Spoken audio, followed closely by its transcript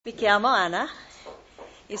Mi chiamo Anna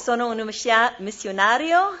e sono un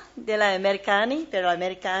missionario per gli americani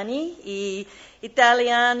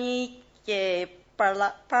italiani che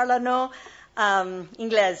parlano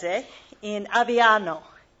inglese in Aviano.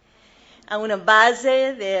 A una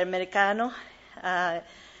base dell'americano,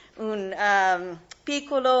 un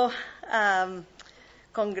piccolo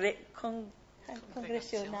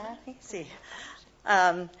congressionale. Sì.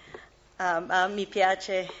 Mi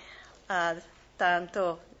piace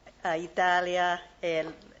tanto Italia e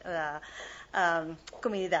la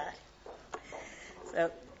comunità.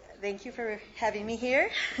 So, thank you for having me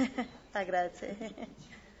here. Grazie.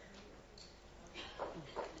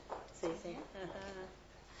 Sì.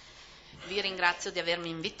 Vi ringrazio di avermi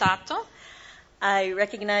invitato. I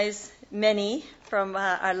recognize many from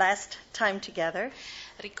our last time together.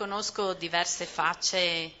 Riconosco diverse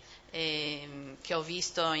facce che ho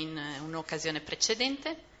visto in un'occasione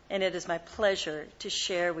precedente. And it is my pleasure to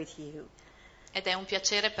share with you Ed è un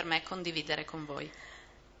piacere per me condividere con voi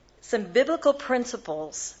some biblical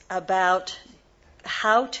principles about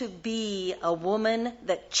how to be a woman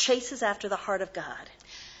that chases after the heart of God.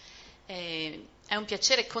 È un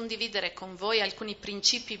piacere condividere con voi alcuni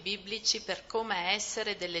principi biblici per come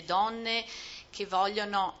essere delle donne che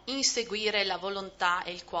vogliono inseguire la volontà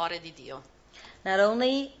e il cuore di Dio. Not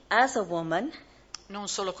only as a woman, Non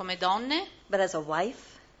solo come donne, but as a wife,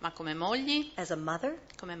 ma come mogli, as a mother,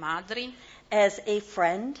 come madri, as a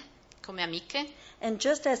friend, come amiche and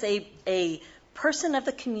just as a person of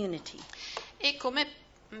the community. e come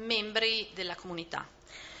membri della comunità.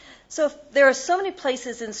 So there are so many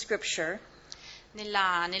places in Scripture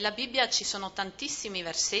Nella Bibbia ci sono tantissimi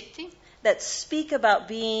versetti that speak about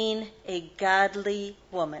being a godly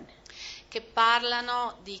woman. che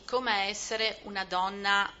parlano di come essere una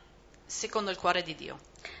donna secondo il cuore di Dio.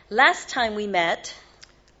 Last time we met,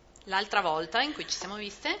 L'altra volta in cui ci siamo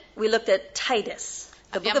viste we looked at Titus,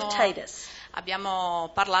 the book of Titus.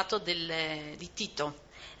 abbiamo parlato di Tito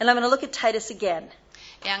And I'm going to look at Titus again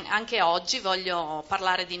e anche oggi voglio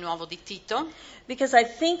parlare di nuovo di Tito because I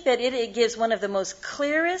think that it gives one of the most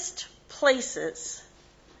clearest places,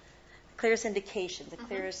 clearest indications, the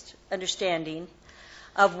clearest understanding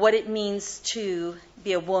of what it means to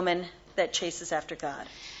be a woman that chases after God.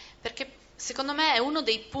 perché secondo me è uno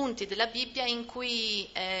dei punti della Bibbia in cui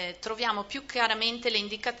troviamo più chiaramente le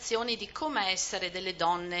indicazioni di come essere delle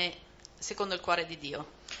donne secondo il cuore di Dio.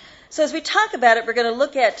 So as we talk about it, we're going to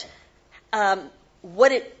look at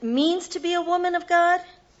what it means to be a woman of God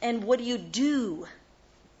and what do you do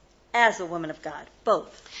as a woman of God,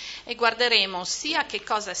 both. E guarderemo sia che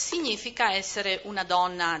cosa significa essere una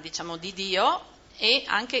donna, diciamo, di Dio e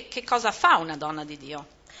anche che cosa fa una donna di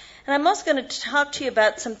Dio. And I'm also going to talk to you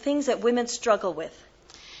about some things that women struggle with.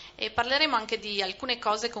 E parleremo anche di alcune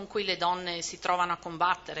cose con cui le donne si trovano a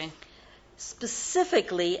combattere,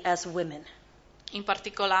 Specifically as women. in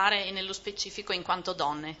particolare e nello specifico in quanto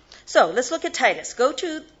donne. So let's look at Titus. Go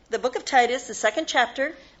to the book of Titus, the second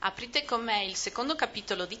chapter, Aprite con me il secondo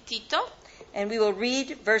capitolo di Tito and we will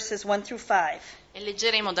read verses 1 through 5. e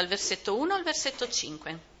leggeremo dal versetto 1 al versetto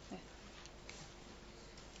 5.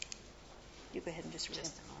 You go ahead and just read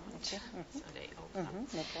Just it. a moment. Okay. Sorry,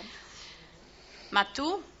 No problem. Ma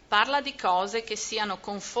tu parla di cose che siano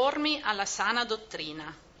conformi alla sana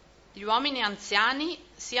dottrina. Gli uomini anziani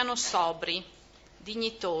siano sobri,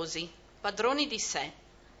 dignitosi, padroni di sé,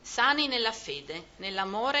 sani nella fede,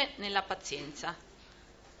 nell'amore, nella pazienza.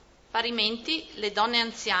 Parimenti le donne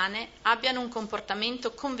anziane abbiano un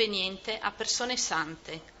comportamento conveniente a persone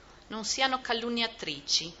sante, non siano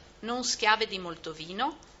calunniatrici, non schiave di molto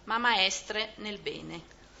vino, ma maestre nel bene,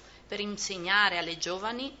 per insegnare alle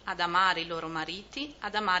giovani ad amare i loro mariti,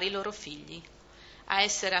 ad amare i loro figli, a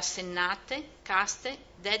essere assennate, caste,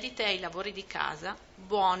 dedite ai lavori di casa,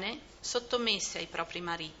 buone, sottomesse ai propri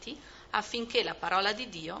mariti, affinché la parola di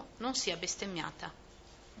Dio non sia bestemmiata.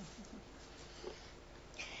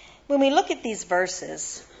 When we look at these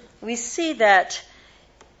verses, we see that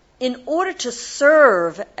in order to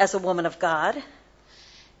serve as a woman of God,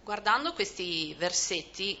 Guardando questi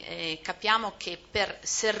versetti capiamo che per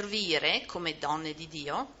servire come donne di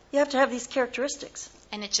Dio you have to have these characteristics.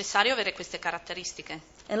 è necessario avere queste caratteristiche.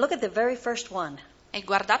 And look at the very first one E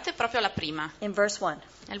guardate proprio la prima, in verse 1.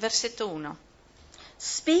 nel versetto 1.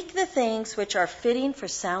 Speak the things which are fitting for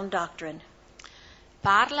sound doctrine.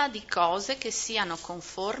 Parla di cose che siano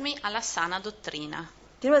conformi alla sana dottrina.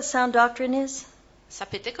 Do you know what sound doctrine is?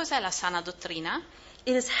 Sapete cos'è la sana dottrina?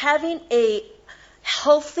 It is having a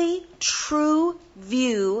healthy, true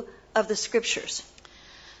view of the scriptures.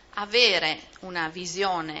 Avere una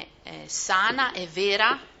visione sana e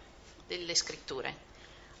vera delle scritture.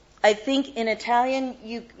 I think in Italian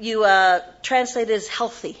you translate it as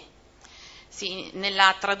healthy. Sì,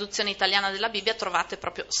 nella traduzione italiana della Bibbia trovate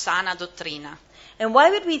proprio sana dottrina. And why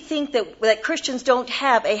would we think that Christians don't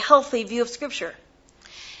have a healthy view of Scripture?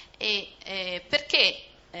 E perché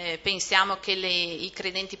pensiamo che i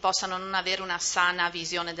credenti possano non avere una sana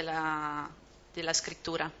visione della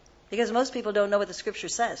scrittura? Because most people don't know what the Scripture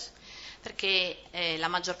says. Perché la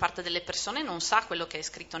maggior parte delle persone non sa quello che è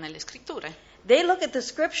scritto nelle scritture. They look at the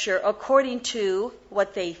Scripture according to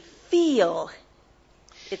what they feel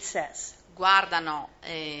it says. Guardano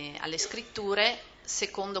alle scritture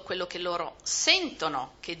secondo quello che loro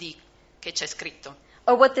sentono che c'è scritto,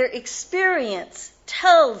 Or what their experience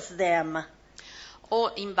tells them.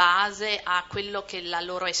 o in base a quello che la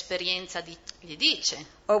loro esperienza gli dice,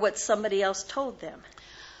 Or what somebody else told them.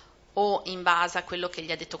 o in base a quello che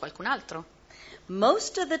gli ha detto qualcun altro.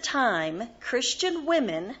 Most of the time, Christian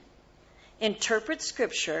women interpret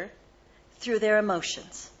Scripture through their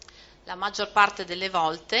emotions. La maggior parte delle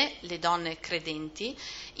volte le donne credenti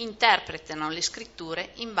interpretano le scritture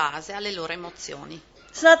in base alle loro emozioni.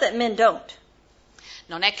 It's not that men don't,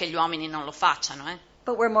 Non è che gli uomini non lo facciano,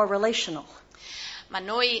 but we're more relational. ma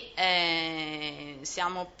noi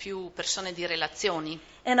siamo più persone di relazioni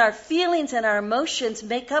And our feelings and our emotions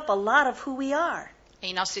make up a lot of who we are. e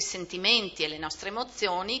i nostri sentimenti e le nostre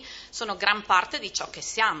emozioni sono gran parte di ciò che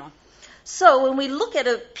siamo. So when we look at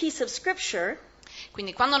a piece of Scripture,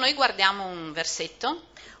 Quindi quando noi guardiamo un versetto,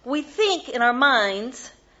 we think in our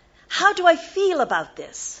minds, how do I feel about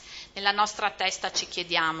this? nella nostra testa ci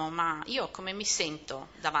chiediamo, ma io come mi sento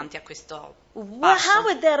davanti a questo How passo?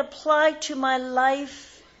 would that apply to my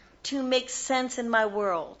life to make sense in my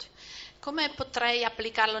world? Come potrei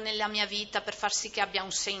applicarlo nella mia vita per far sì che abbia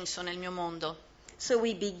un senso nel mio mondo? So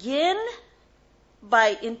we begin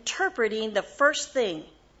by interpreting the first thing,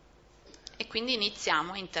 E quindi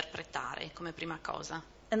iniziamo a interpretare come prima cosa.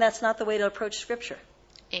 and that's not the way to approach Scripture.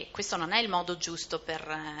 E questo non è il modo giusto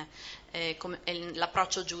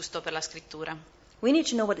l'approccio giusto per la scrittura. We need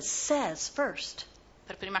to know what it says first.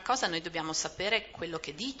 Per prima cosa noi dobbiamo sapere quello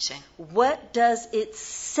che dice. What does it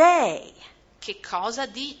say? Che cosa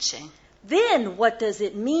dice? Then what does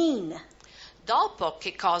it mean? Dopo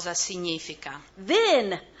che cosa significa?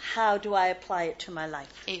 Then how do I apply it to my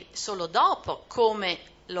life? E solo dopo come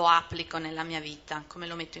lo applico nella mia vita, come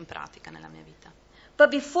lo metto in pratica nella mia vita. But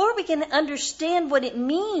before we can understand what it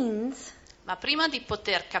means, Ma prima di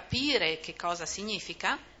poter capire che cosa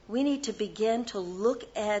significa, we need to begin to look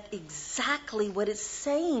at exactly what it's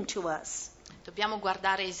saying to us. dobbiamo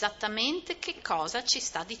guardare esattamente che cosa ci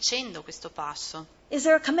sta dicendo questo passo. Is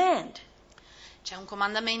there a command? C'è un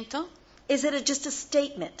comandamento? Is it just a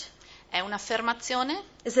statement? È un'affermazione?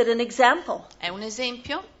 Is it an example? È un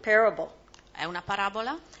esempio? Parable? È una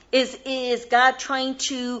parabola? Is God trying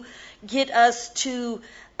to get us to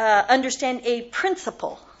understand a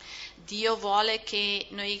principle? Dio vuole che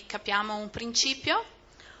noi capiamo un principio?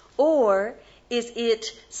 Or is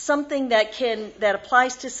it something that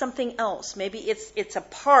applies to something else? Maybe it's a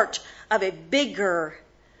part of a bigger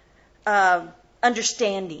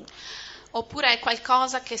understanding. Oppure è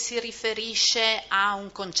qualcosa che si riferisce a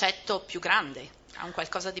un concetto più grande, a un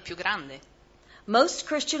qualcosa di più grande? Most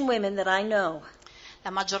Christian women that I know La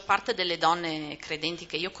maggior parte delle donne credenti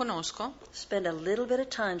che io conosco spend a little bit of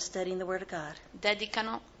time studying the Word of God,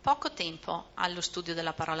 dedicano poco tempo allo studio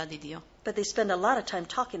della parola di Dio, but they spend a lot of time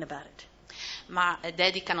talking about it. ma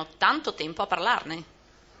dedicano tanto tempo a parlarne.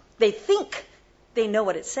 They think they know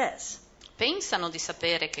what it says Pensano di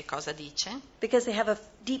sapere che cosa dice because they have a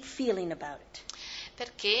deep feeling about it.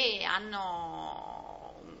 perché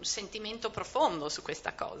hanno un sentimento profondo su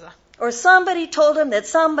questa cosa. Or somebody told them that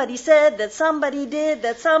somebody said, that somebody did,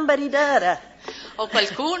 that somebody did. O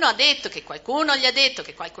qualcuno ha detto che qualcuno gli ha detto,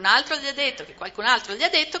 che qualcun altro gli ha detto, che qualcun altro gli ha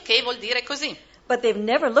detto, che vuol dire così. But they've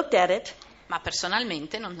never looked at it Ma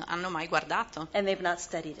personalmente non hanno mai guardato and they've not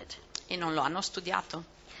studied it. e non lo hanno studiato.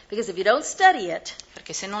 Because if you don't study it,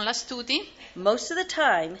 Perché se non la studi, most of the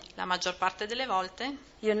time, la maggior parte delle volte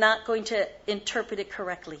you're not going to interpret it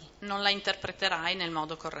correctly. non la interpreterai nel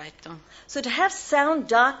modo corretto. So to have sound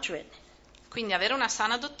doctrine Quindi avere una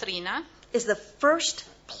sana dottrina is the first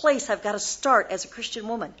place I've got to start as a Christian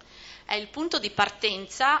woman. è il punto di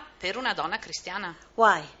partenza per una donna cristiana.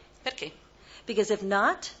 Why? Perché? Because if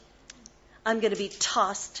not, I'm going to be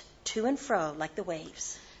tossed to and fro like the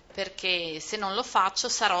waves. Perché se non lo faccio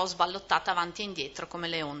sarò sballottata avanti e indietro come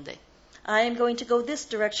le onde. I am going to go this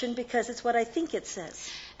direction because it's what I think it says.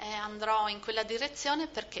 andrò in quella direzione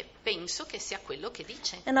perché penso che sia quello che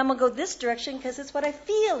dice. And I'm going to go this direction because it's what I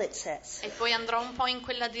feel it says. E poi andrò un po' in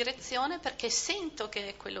quella direzione perché sento che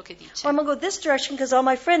è quello che dice. Or I'm going to go this direction because all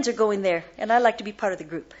my friends are going there and I like to be part of the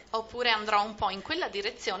group. Oppure andrò un po' in quella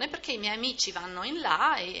direzione perché i miei amici vanno in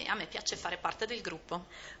là e a me piace fare parte del gruppo.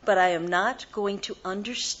 But I am not going to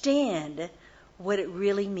understand what it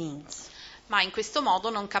really means. Ma in questo modo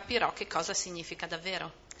non capirò che cosa significa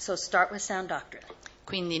davvero. So start with sound doctrine.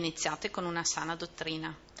 Quindi iniziate con una sana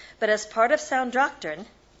dottrina. But as part of sound doctrine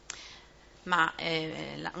Ma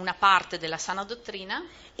una parte della sana dottrina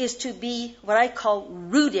is to be what I call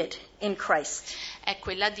rooted in Christ. è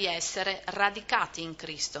quella di essere radicati in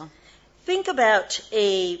Cristo. Think about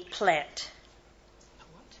a plant.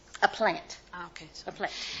 A plant. Ah, ok. A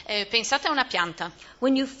plant. Pensate a una pianta.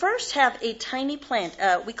 When you first have a tiny plant,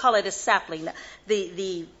 we call it a sapling,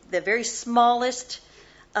 the very smallest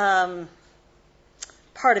part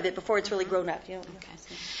of it before it's really grown up.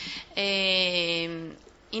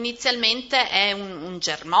 Inizialmente è un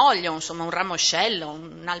germoglio, insomma un ramoscello,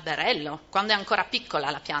 un alberello. Quando è ancora piccola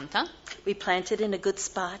la pianta, We plant it in a good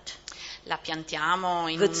spot. la piantiamo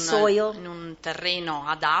Good soil. in un terreno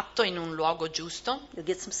adatto, in un luogo giusto, You'll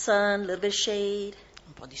get some sun, a little bit of shade,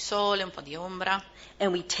 un po' di sole, un po' di ombra,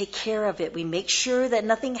 and we take care of it. We make sure that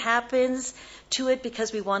nothing happens to it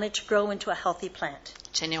because we want it to grow into a healthy plant.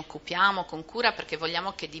 ce ne occupiamo con cura perché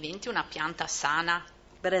vogliamo che diventi una pianta sana.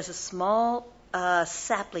 But as a small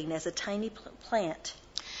sapling, as a tiny plant,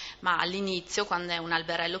 Ma all'inizio, quando è un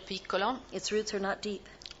alberello piccolo, its roots are not deep.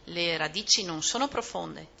 le radici non sono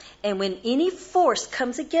profonde And when any force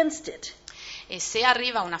comes against it, e se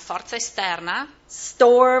arriva una forza esterna,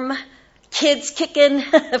 storm, kids kicking,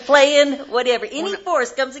 playing, whatever, any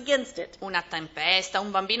force comes against it, una tempesta,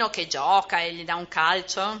 un bambino che gioca e gli dà un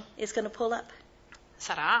calcio, it's going to pull up.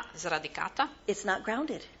 sarà sradicata It's not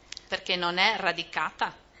grounded. perché non è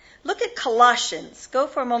radicata. Look at Colossians. Go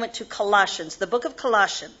for a moment to Colossians, the book of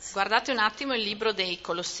Colossians. Guardate un attimo il libro dei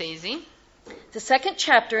Colossesi, The second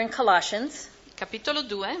chapter in Colossians, capitolo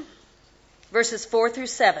 2, verses 4 through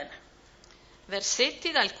 7.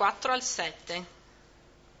 versetti dal 4 al 7.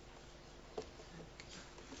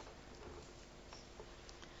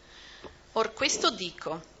 Or questo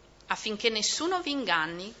dico, affinché nessuno vi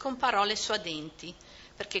inganni con parole suadenti,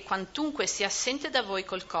 perché quantunque sia assente da voi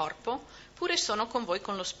col corpo, pure sono con voi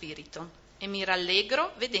con lo spirito, e mi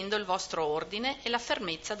rallegro vedendo il vostro ordine e la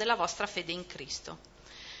fermezza della vostra fede in Cristo.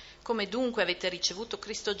 Come dunque avete ricevuto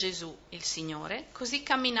Cristo Gesù, il Signore, così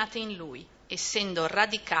camminate in Lui, essendo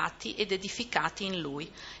radicati ed edificati in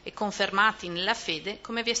Lui e confermati nella fede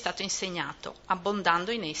come vi è stato insegnato,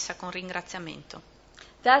 abbondando in essa con ringraziamento.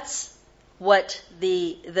 That's what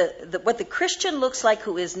what the Christian looks like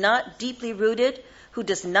who is not deeply rooted, who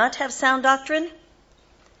does not have sound doctrine,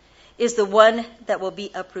 is the one that will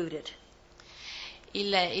be uprooted.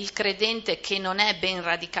 Il credente che non è ben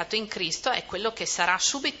radicato in Cristo è quello che sarà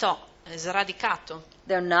subito sradicato,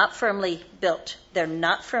 They're not firmly built. They're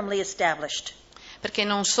not firmly established. perché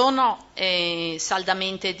non sono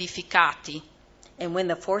saldamente edificati And when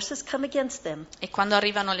the forces come against them, e quando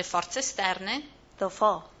arrivano le forze esterne they'll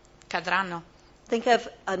fall. cadranno. Think of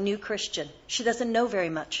a new Christian. She doesn't know very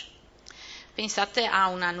much. Pensate a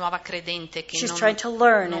una nuova credente che She's trying to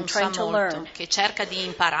learn and sa trying to molto, learn. che cerca di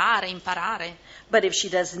imparare, But if she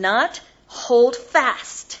does not hold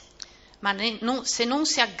fast, ma se non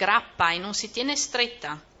si aggrappa e non si tiene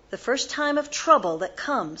stretta the first time of trouble that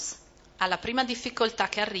comes, alla prima difficoltà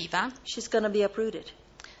che arriva, she's going to be uprooted.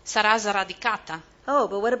 sarà sradicata. Oh,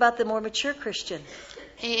 but what about the more mature Christian?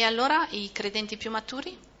 E allora i credenti più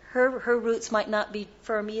maturi? Her roots might not be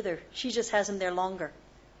firm either. She just has them there longer.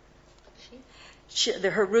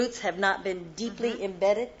 Her roots have not been deeply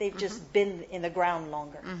embedded. They've just been in the ground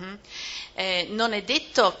longer. Non è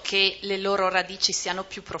detto che le loro radici siano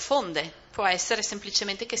più profonde, può essere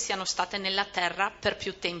semplicemente che siano state nella terra per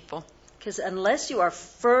più tempo. Because unless you are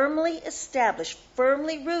firmly established,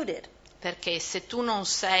 firmly rooted, Perché se tu non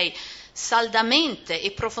sei saldamente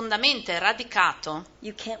e profondamente radicato,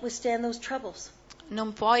 you can't withstand those troubles.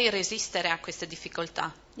 non puoi resistere a queste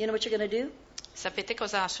difficoltà. You know what you're going to do? Sapete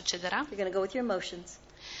cosa succederà? You're going to go with your emotions.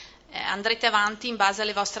 Andrete avanti in base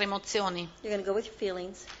alle vostre emozioni, You're going to go with your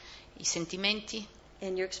feelings i sentimenti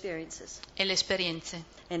and your experiences. e le esperienze.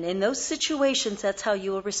 And in those situations, that's how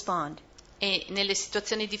you will respond. E nelle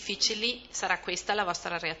situazioni difficili sarà questa la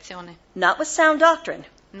vostra reazione. Not with sound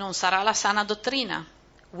doctrine, Non sarà la sana dottrina,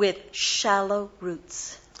 with shallow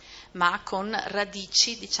roots. ma con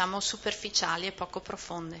radici, diciamo, superficiali e poco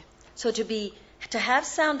profonde. So to have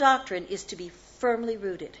sound doctrine is to be firmly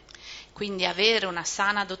rooted. Quindi avere una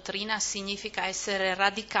sana dottrina significa essere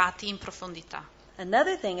radicati in profondità.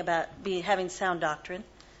 Another thing about having sound doctrine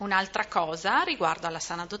Un'altra cosa riguardo alla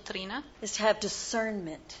sana dottrina is to have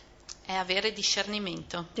discernment. è avere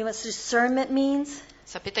discernimento. Do you know what discernment means?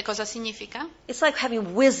 Sapete cosa significa? It's like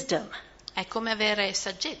having wisdom. È come avere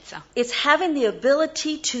saggezza. It's having the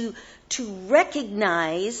ability to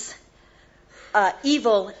recognize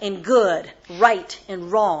evil and good, right and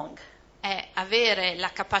wrong. È avere la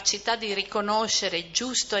capacità di riconoscere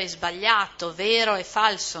giusto e sbagliato, vero e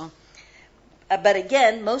falso. But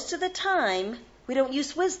again, most of the time, we don't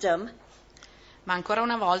use wisdom. Ma ancora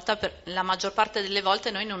una volta, per la maggior parte delle volte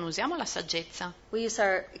noi non usiamo la saggezza. We use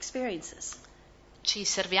our experiences. Ci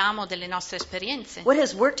serviamo delle nostre esperienze. What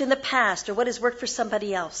has worked in the past or what has worked for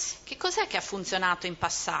somebody else? Che cos'è che ha funzionato in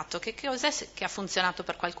passato? Che cos'è che ha funzionato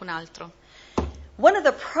per qualcun altro? One of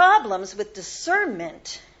the problems with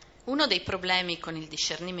discernment Uno dei problemi con il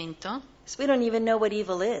discernimento is we don't even know what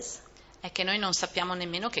evil is. è che noi non sappiamo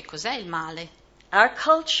nemmeno che cos'è il male. Our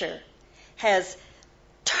culture has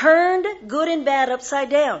turned good and bad upside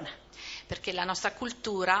down. Perché la nostra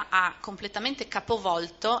cultura ha completamente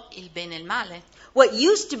capovolto il bene e il male. What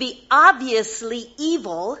used to be obviously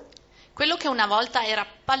evil Quello che una volta era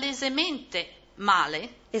palesemente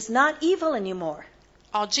male, is not evil anymore.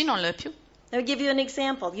 oggi non lo è più. Let me give you an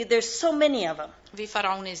example. There's so many of them, Vi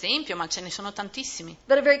farò un esempio, ma ce ne sono tantissimi.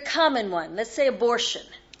 but a very common one. Let's say abortion.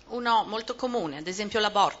 Uno molto comune, ad esempio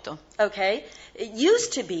l'aborto. Okay? It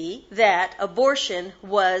used to be that abortion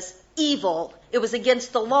was evil. It was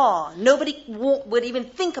against the law. Nobody would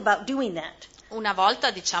even think about doing that. Una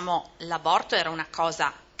volta, diciamo, l'aborto era una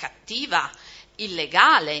cosa cattiva,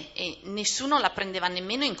 illegale e nessuno la prendeva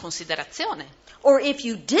nemmeno in considerazione. Or if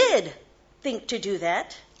you did think to do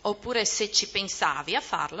that, Oppure se ci pensavi a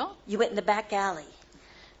farlo, you went in the back alley,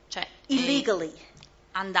 cioè illegally.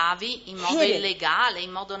 andavi in modo Hidden. illegale, in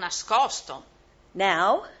modo nascosto.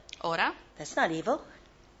 Now, Ora that's not evil.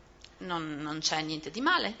 non c'è niente di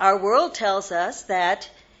male. Our world tells us that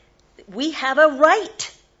we have a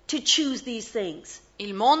right to choose these things.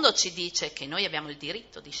 Il mondo ci dice che noi abbiamo il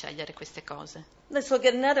diritto di scegliere queste cose. Let's look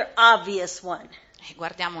at another obvious one. E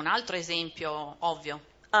guardiamo un altro esempio ovvio,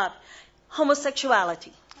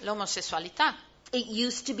 Homosexuality. l'omosessualità. It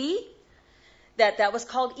used to be that was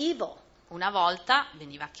called evil. Una volta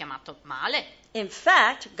veniva chiamato male, In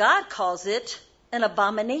fact, God calls it an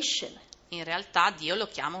abomination. in realtà Dio lo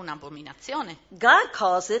chiama un'abominazione, God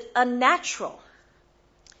calls it unnatural.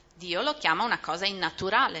 Dio lo chiama una cosa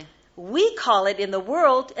innaturale. We call it in the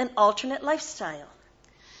world an alternate lifestyle.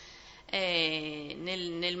 E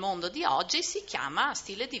nel mondo di oggi si chiama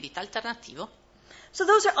stile di vita alternativo. So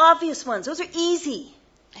those are obvious ones. Those are easy.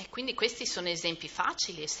 E quindi questi sono esempi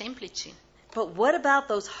facili e semplici. But what about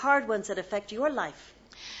those hard ones that affect your life?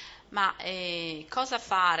 Ma cosa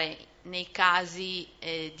fare nei casi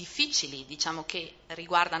difficili, diciamo, che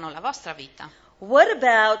riguardano la vostra vita? What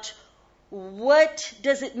about what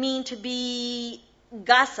does it mean to be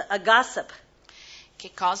a gossip?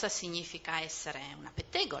 Che cosa significa essere una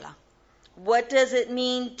pettegola? What does it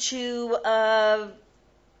mean to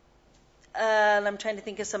I'm trying to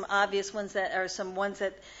think of some obvious ones that are some ones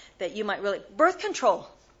that you might really birth control.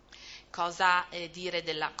 Cosa dire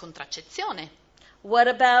della contraccezione? What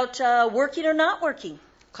about working or not working?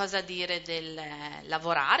 Cosa dire del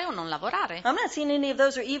lavorare o non lavorare? I'm not saying any of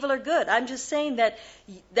those are evil or good. I'm just saying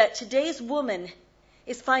that today's woman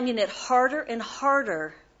is finding it harder and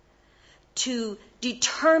harder to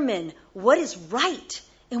determine what is right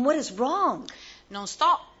and what is wrong. Non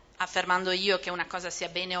sto affermando io che una cosa sia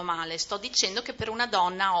bene o male, sto dicendo che per una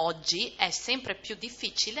donna oggi è sempre più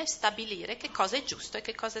difficile stabilire che cosa è giusto e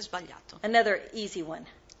che cosa è sbagliato. Another easy one.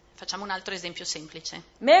 Facciamo un altro esempio semplice.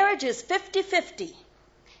 Marriage is 50-50.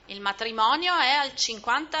 Il matrimonio è al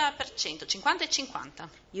 50%, 50 e 50.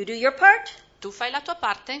 You do your part, Tu fai la tua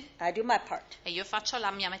parte I do my part. e io faccio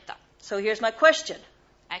la mia metà. So here's my question.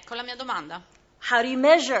 Ecco la mia domanda. How do you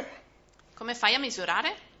measure? Come fai a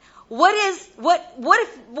misurare? What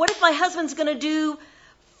if my husband's going to do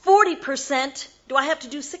 40%? Do I have to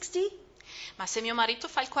do 60? Ma se mio marito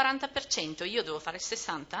fa il 40%, io devo fare il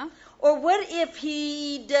 60%? Or what if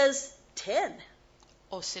he does 10?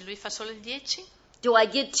 O se lui fa solo il 10%? Do I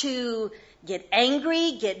get to get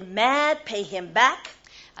angry, get mad, pay him back?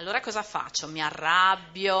 Allora cosa faccio? Mi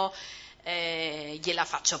arrabbio, gliela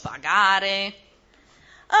faccio pagare.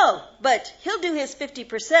 Oh, but he'll do his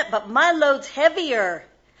 50%, but my load's heavier.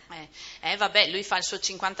 Vabbè, lui fa il suo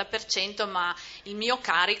 50%, ma il mio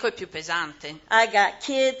carico è più pesante. I got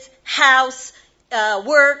kids, house,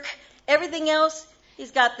 work, everything else,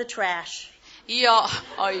 he's got the trash. Io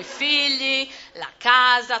ho i figli, la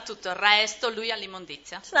casa, tutto il resto, lui ha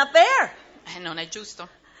l'immondizia. It's not fair. Non è giusto.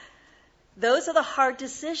 Those are the hard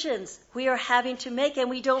decisions we are having to make, and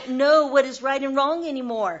we don't know what is right and wrong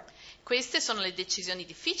anymore. Queste sono le decisioni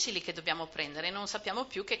difficili che dobbiamo prendere e non sappiamo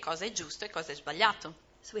più che cosa è giusto e cosa è sbagliato.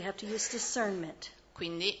 So we have to use discernment.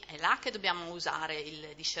 Quindi è là che dobbiamo usare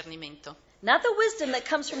il discernimento. Not the wisdom that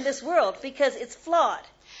comes from this world, because it's flawed.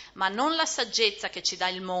 Ma non la saggezza che ci dà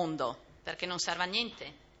il mondo, perché non serve a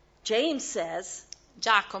niente. James says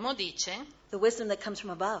Giacomo dice the wisdom that comes from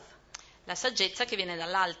above, la saggezza che viene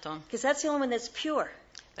dall'alto, because that's the only one that's pure.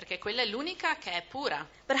 perché quella è l'unica che è pura.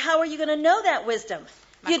 But how are you going to know that wisdom?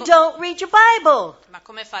 Ma You co- don't read your Bible. Ma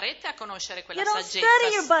come farete a conoscere quella You don't study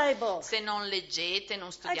your saggezza Bible. se non leggete, non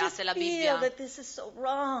I just studiate la feel Bibbia? that this is so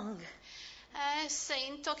wrong.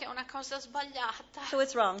 Sento che è una cosa sbagliata. So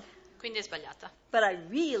it's wrong. Quindi è sbagliata. But I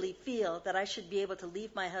really feel that I should be able to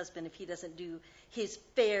leave my husband if he doesn't do his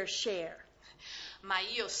fair share. Ma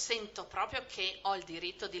io sento proprio che ho il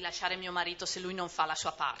diritto di lasciare mio marito se lui non fa la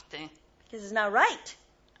sua parte. Because it's not right.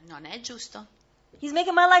 Non è giusto. He's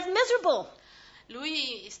making my life miserable.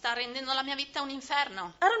 Lui sta rendendo la mia vita un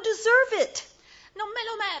inferno. I don't deserve it. Non me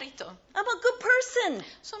lo merito. I'm a good person.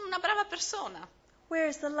 Sono una brava persona.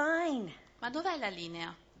 Where's the line? Ma dov'è la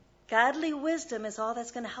linea? Godly wisdom is all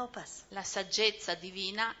that's going to help us. La saggezza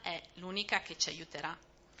divina è l'unica che ci aiuterà.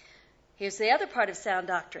 Here's the other part of sound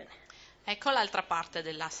doctrine. Ecco l'altra parte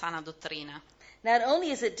della sana dottrina. Not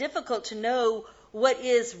only is it difficult to know what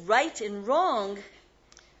is right and wrong,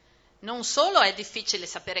 Non solo è difficile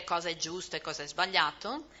sapere cosa è giusto e cosa è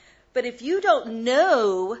sbagliato, but if you don't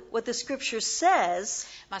know what the scripture says,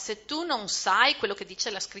 ma se tu non sai quello che dice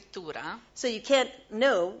la scrittura so you can't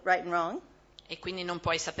know right and wrong, e quindi non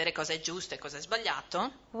puoi sapere cosa è giusto e cosa è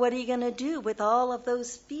sbagliato, what are you going to do with all of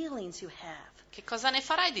those feelings you have? che cosa ne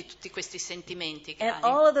farai di tutti questi sentimenti che And hai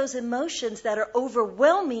all of those emotions that are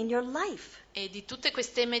overwhelming your life? e di tutte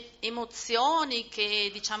queste emozioni che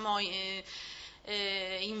diciamo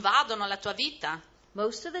invadono la tua vita?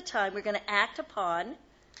 Most of the time we're going to act upon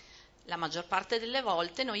La maggior parte delle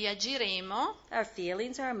volte noi agiremo our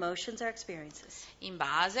feelings, our emotions, our experiences. in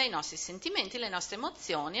base ai nostri sentimenti, le nostre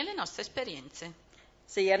emozioni e le nostre esperienze.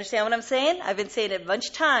 So you understand what I'm saying? I've been saying it a bunch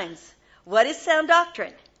of times. What is sound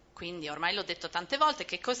doctrine? Quindi ormai l'ho detto tante volte,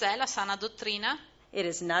 che cos'è la sana dottrina? It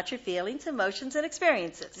is not your feelings, emotions, and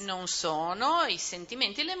experiences. Non sono i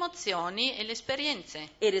sentimenti, le emozioni e le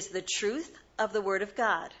esperienze. It is the truth of the Word of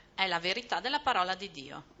God. È la verità della parola di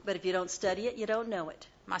Dio. But if you don't study it, you don't know it.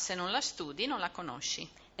 Ma se non la studi, non la conosci.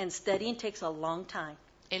 And studying takes a long time.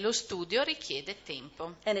 E lo studio richiede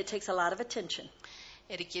tempo And it takes a lot of attention.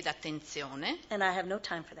 e richiede attenzione. And I have no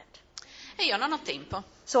time for that. E io non ho tempo.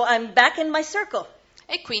 So I'm back in my circle.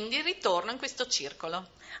 E quindi ritorno in questo circolo.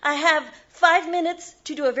 I have 5 minutes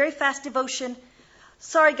to do a very fast devotion.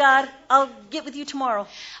 Sorry, God, I'll get with you tomorrow.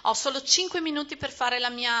 Ho solo 5 minuti per fare la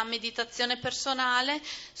mia meditazione personale.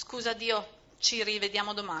 Scusa Dio, ci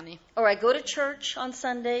rivediamo domani. Or I go to church on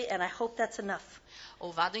Sunday and I hope that's enough.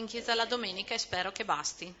 O vado in chiesa la domenica e spero che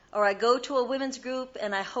basti. Or I go to a women's group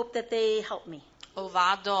and I hope that they help me. O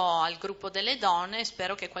vado al gruppo delle donne e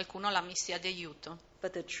spero che qualcuno là mi sia di aiuto.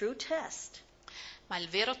 But the true test Ma il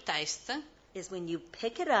vero test is when you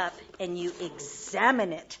pick it up and you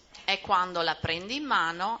examine it. è quando la prendi in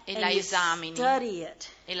mano e la And you esamini study it.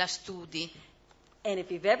 e la studi. And if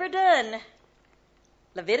you've ever done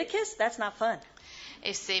Leviticus, that's not fun.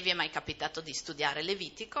 E se vi è mai capitato di studiare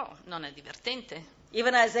Levitico, non è divertente.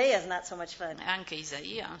 Even Isaiah is not so much fun. E anche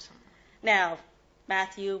Isaia, insomma. Now,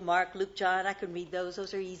 Matthew, Mark, Luke, John, I can read those.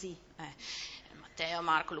 Those are easy. Matteo,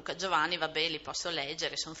 Marco, Luca, Giovanni, vabbè, li posso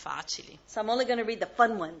leggere, sono facili. So I'm only going to read the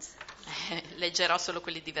fun ones, Leggerò solo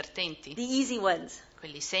quelli divertenti, the easy ones.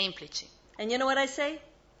 quelli semplici. And you know what I say?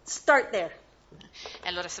 Start there. E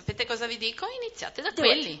allora sapete cosa vi dico? Iniziate da Do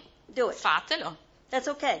quelli. it. Do it. Fatelo, That's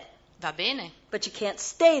okay. va bene, But you can't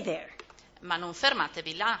stay there. ma non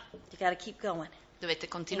fermatevi là. You got to keep going Dovete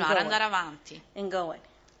continuare ad andare avanti. and going.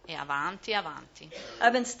 E avanti, avanti.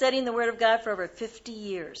 I've been studying the Word of God for over 50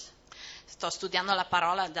 years. Sto studiando la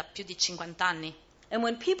parola da più di 50 anni. And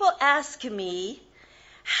when people ask me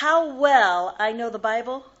how well I know the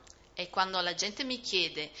Bible, E quando la gente mi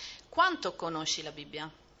chiede quanto conosci la Bibbia,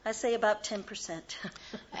 I say about 10%.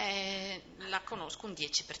 la conosco un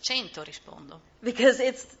 10%, rispondo. Because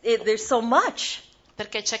there's so much.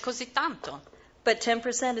 Perché c'è così tanto. But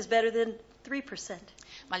 10% is better than 3%.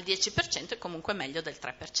 Ma il 10% è comunque meglio del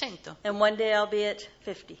 3%. And one day I'll be at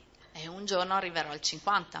 50. E un giorno arriverò al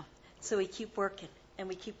 50%. So we keep working and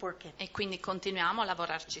we keep working. E quindi continuiamo a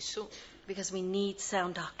lavorarci su. Because we need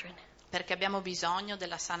sound doctrine. Perché abbiamo bisogno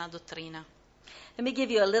della sana dottrina. Let me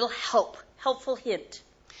give you a little helpful hint.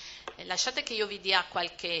 Lasciate che io vi dia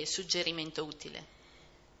qualche suggerimento utile.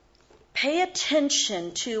 Pay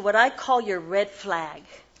attention to what I call your red flag.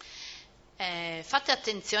 Fate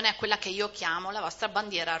attenzione a quella che io chiamo la vostra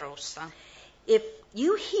bandiera rossa. If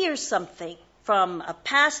you hear something from a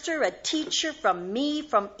pastor, a teacher, from me,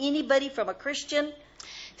 from anybody, from a Christian,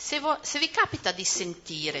 Se vi capita di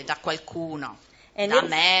sentire da qualcuno, And da it's-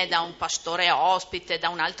 me, da un pastore ospite, da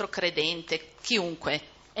un altro credente, chiunque,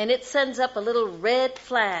 and it sends up a little red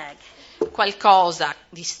flag, qualcosa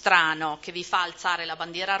di strano che vi fa alzare la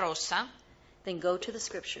bandiera rossa, then go to the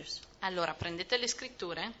scriptures allora prendete le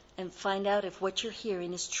scritture and find out if what you're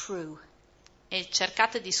hearing is true. e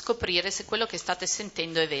cercate di scoprire se quello che state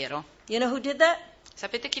sentendo è vero. You know who did that?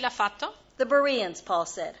 Sapete chi l'ha fatto? The Bereans, Paul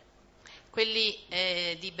said. Quelli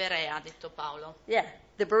di Berea, ha detto Paolo. Yeah,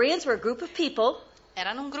 the Bereans were a group of people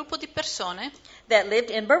Erano un gruppo di persone that lived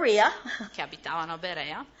in Berea, che abitavano a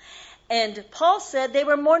Berea and Paul said they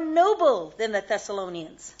were more noble than the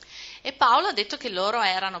Thessalonians. e Paolo ha detto che loro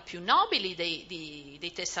erano più nobili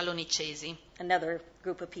dei Tessalonicesi, Another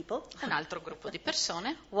group of people. un altro gruppo di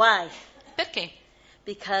persone. Why? Perché?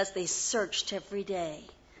 Because they searched every day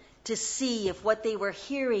to see if what they were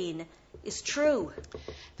hearing is true.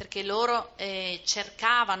 Perché loro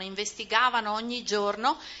cercavano, investigavano ogni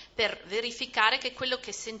giorno per verificare che quello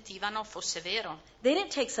che sentivano fosse vero. They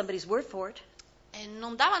didn't take somebody's word for it. E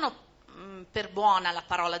non davano per buona la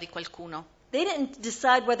parola di qualcuno. They didn't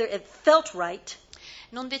decide whether it felt right.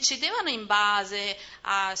 Non decidevano in base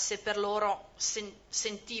a se per loro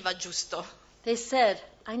sentiva giusto. They said,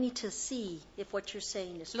 I need to see if what you're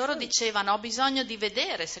saying is Loro true. dicevano: ho bisogno di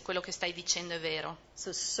vedere se quello che stai dicendo è vero.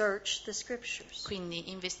 So search the scriptures.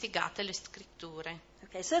 Quindi investigate le scritture.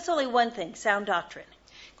 Okay, so that's only one thing, sound doctrine.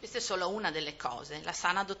 Questa è solo una delle cose, la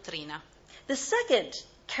sana dottrina. The second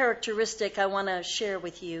characteristic I want to share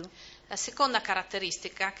with you La seconda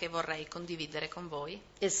caratteristica che vorrei condividere con voi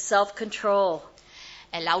is self-control.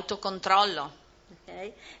 è l'autocontrollo.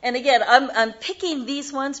 Okay? And again, I'm picking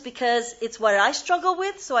these ones because it's what I struggle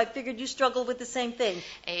with, so I figured you struggle with the same thing.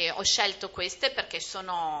 E ho scelto queste perché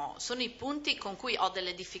sono i punti con cui ho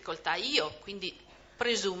delle difficoltà io, quindi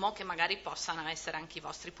presumo che magari possano essere anche i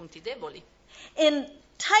vostri punti deboli. In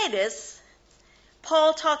Titus,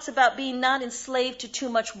 Paul talks about being not enslaved to too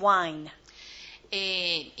much wine.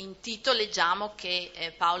 E in Tito leggiamo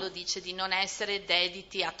che Paolo dice di non essere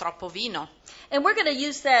dediti a troppo vino. And we're going to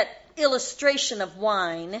use that illustration of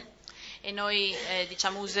wine E noi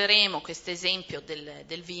useremo questo esempio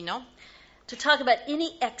del vino to talk about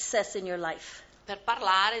any excess in your life. per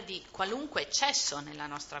parlare di qualunque eccesso nella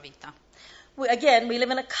nostra vita. Again, we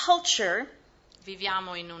live in a culture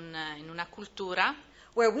Viviamo in una cultura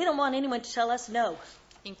where we don't want anyone to tell us no.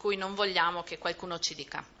 in cui non vogliamo che qualcuno ci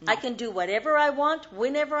dica I no. can do whatever I want,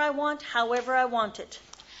 whenever I want, however I want it.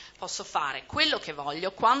 Posso fare quello che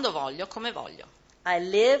voglio, quando voglio, come voglio. I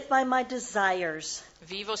live by my desires.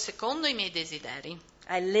 Vivo secondo i miei desideri.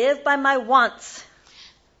 I live by my wants.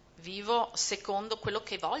 Vivo secondo quello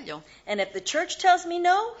che voglio. And if the church tells me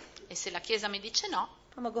no, E se la Chiesa mi dice no,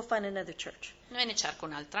 I'm going to go find another church. me ne cerco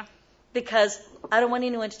un'altra. Because I don't want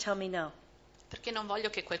anyone to tell me no. Perché non voglio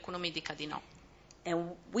che qualcuno mi dica di no.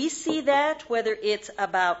 And we see that whether it's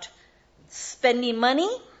about spending money,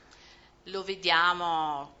 Lo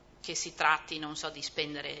vediamo che si tratti, non so, di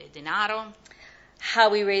spendere denaro, how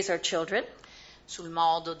we raise our children, sul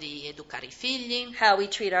modo di educare i figli, how we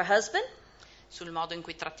treat our husband, sul modo in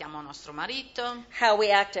cui trattiamo nostro marito, how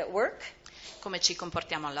we act at work. come ci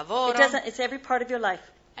comportiamo al It lavoro, doesn't, it's every part of your life.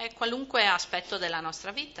 è qualunque aspetto della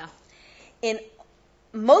nostra vita. And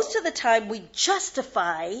most of the time we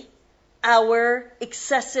justify our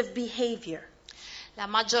excessive behavior. La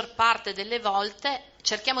maggior parte delle volte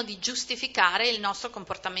cerchiamo di giustificare il nostro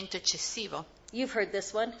comportamento eccessivo. You've heard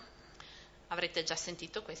this one. Avrete già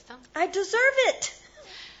sentito questa? I deserve it.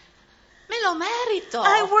 Me lo merito!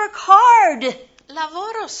 I work hard.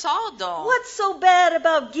 Lavoro sodo! What's so bad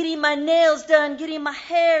about getting my nails done, getting my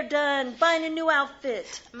hair done, buying a new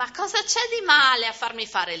outfit? Ma cosa c'è di male a farmi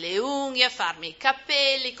fare le unghie, a farmi i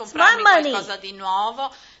capelli, my comprarmi money. qualcosa di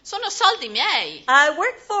nuovo? Sono soldi miei! I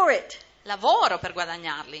work for it. Lavoro per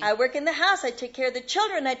guadagnarli. I work in the house. I take care of the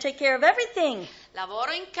children. I take care of everything.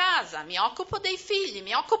 Lavoro in casa, mi occupo dei figli,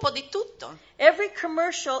 mi occupo di tutto. Every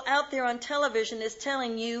commercial out there on television is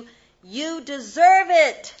telling you, you deserve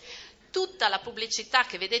it. Tutta la pubblicità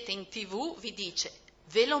che vedete in TV vi dice: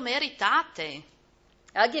 ve lo meritate.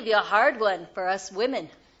 I'll give you a hard one for us women.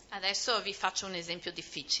 Adesso vi faccio un esempio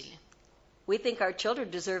difficile. We think our children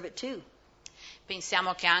deserve it too.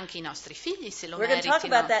 Pensiamo che anche i nostri figli se lo We're going to talk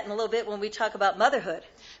about meritino. that in a little bit when we talk about motherhood.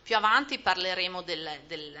 Più avanti parleremo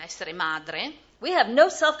dell'essere madre. We have no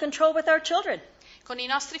self-control with our children. Con i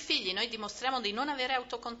nostri figli noi dimostriamo di non avere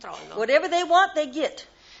autocontrollo, Whatever they want, they get.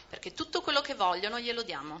 perché tutto quello che vogliono glielo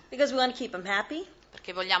diamo, Because we want to keep them happy.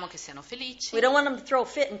 perché vogliamo che siano felici. We don't want them to throw a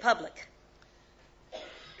fit in public.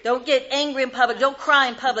 Don't get angry in public. Don't cry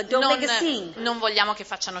in public. Don't make a scene. Non vogliamo che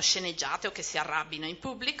facciano sceneggiate o che si arrabbino in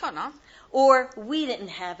pubblico, no? Or we didn't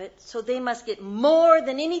have it, so they must get more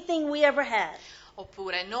than anything we ever had.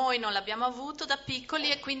 Oppure noi non l'abbiamo avuto da piccoli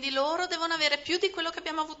e quindi loro devono avere più di quello che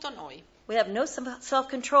abbiamo avuto noi. We have no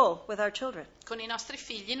self-control with our children. Con i nostri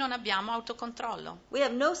figli non abbiamo autocontrollo. We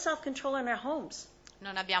have no self-control in our homes.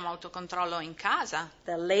 Non abbiamo autocontrollo in casa.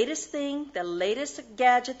 The latest thing, the latest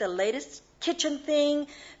gadget, the latest kitchen thing,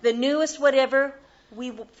 the newest whatever,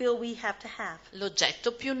 we feel we have to have.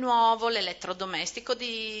 L'oggetto più nuovo, l'elettrodomestico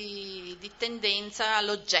di tendenza,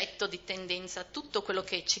 l'oggetto di tendenza, tutto quello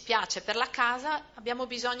che ci piace per la casa, abbiamo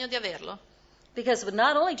bisogno di averlo. Because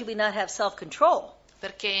not only do we not have self-control,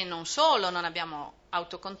 Perché non solo non abbiamo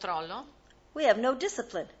autocontrollo, we have no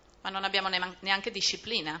discipline. ma non abbiamo neanche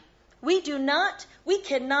disciplina. We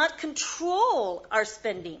cannot control our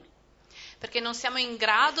spending. Perché non siamo in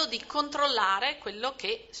grado di controllare quello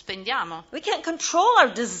che spendiamo. We can't control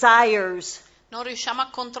our desires. Non riusciamo a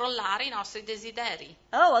controllare i nostri desideri.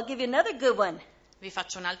 Oh, I'll give you another good one. Vi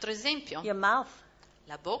faccio un altro esempio. Your mouth.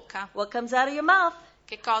 La bocca. What comes out of your mouth?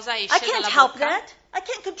 Che cosa I esce can't dalla help bocca? that. I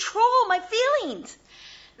can't control my feelings.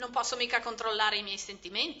 Non posso mica controllare i miei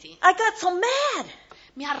sentimenti. I got so mad.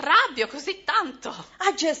 Mi arrabbio così tanto.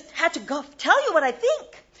 I just had to go tell you what I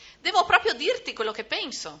think. Devo proprio dirti quello che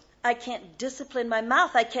penso. I can't discipline my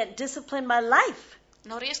mouth. I can't discipline my life.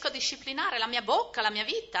 Non riesco a disciplinare la mia bocca, la mia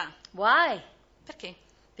vita. Why? Perché?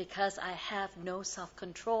 Because I have no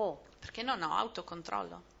self-control. Perché non ho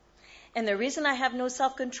autocontrollo. And the reason I have no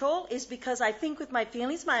self-control is because I think with my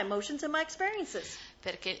feelings, my emotions, and my experiences.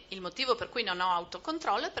 Perché il motivo per cui non ho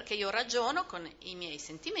autocontrollo è perché io ragiono con i miei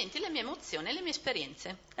sentimenti, le mie emozioni e le mie esperienze.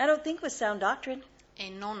 I don't think with sound doctrine. E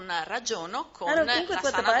non ragiono con I don't think la with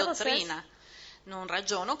what the sana Bible dottrina. Non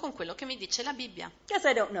ragiono con quello che mi dice la Bibbia. Because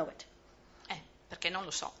I don't know it. Perché non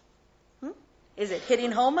lo so. Is it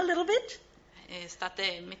hitting home a little bit?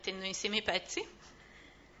 State mettendo insieme i pezzi?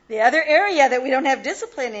 The other area that we don't have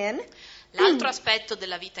discipline in L'altro aspetto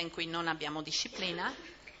della vita in cui non abbiamo disciplina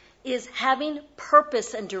is having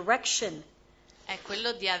purpose and direction. è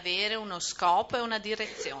quello di avere uno scopo e una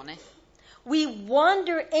direzione. We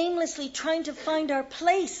wander aimlessly trying to find our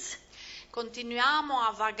place. Continuiamo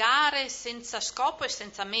a vagare senza scopo e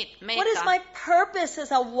senza meta. What is my purpose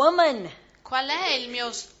as a woman? Qual è il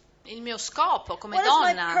mio scopo come What is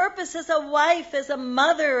my donna? purpose as a wife, as a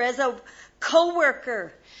mother, as a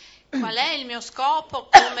co-worker? Qual è il mio scopo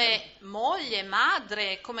come moglie,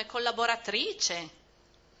 madre, come collaboratrice?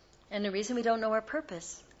 And the reason we don't know our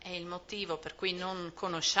purpose E il motivo per cui non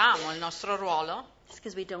conosciamo il nostro ruolo is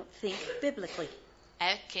because we don't think biblically.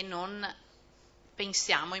 è che non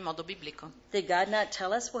pensiamo in modo biblico. Did God not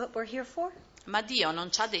tell us what we're here for? Ma Dio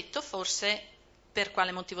non ci ha detto forse per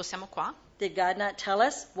quale motivo siamo qua? Did God not tell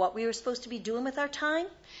us what we were supposed to be doing with our time?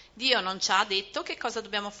 Dio non ci ha detto che cosa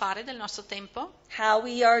dobbiamo fare del nostro tempo? How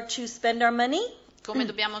we are to spend our money, Come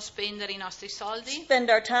dobbiamo spendere i nostri soldi, spend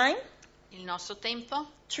our time, il nostro tempo?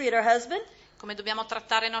 treat our husband, Come dobbiamo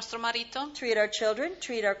trattare il nostro marito? treat our children,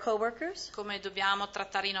 treat our co-workers? Come dobbiamo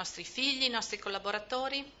trattare i nostri figli, i nostri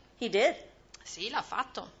collaboratori? He did. Sì, l'ha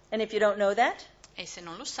fatto. And if you don't know that, E se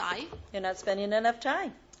non lo sai, you're not spending enough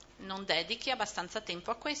time. non dedichi abbastanza tempo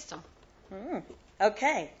a questo.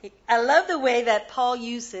 Okay. I love the way that Paul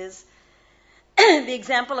uses the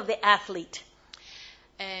example of the athlete.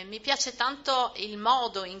 Mi piace tanto il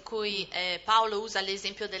modo in cui Paolo usa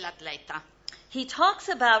l'esempio dell'atleta. He talks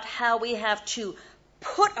about how we have to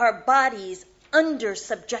put our bodies under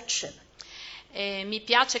subjection. Mi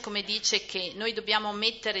piace come dice che noi dobbiamo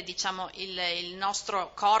mettere, diciamo, il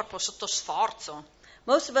nostro corpo sotto sforzo.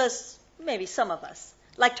 Most of us, maybe some of us,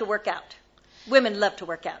 like to work out. Women love to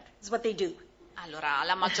work out. It's what they do. Allora,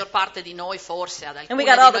 la maggior parte di noi, forse ad we alcuni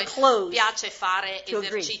got all di the noi, clothes piace fare to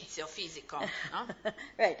agree. esercizio fisico, no?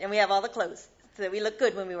 Right, and we have all the clothes. So we look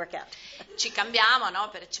good when we work out. Ci cambiamo,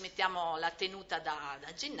 no? Ci mettiamo la tenuta da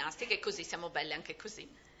ginnastica e così siamo belle anche così.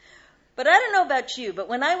 But I don't know about you, but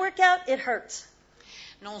when I work out, it hurts.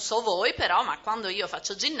 Non so voi però, ma quando io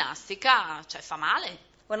faccio ginnastica, cioè fa male.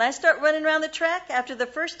 When I start running around the track, after the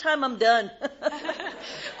first time, I'm done.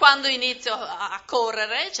 Quando inizio a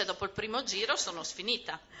correre, cioè dopo il primo giro, sono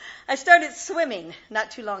sfinita. I started swimming not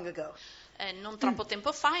too long ago. non troppo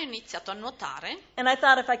tempo fa ho iniziato a nuotare and I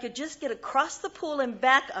thought if I could just get across the pool and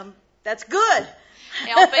back, that's good.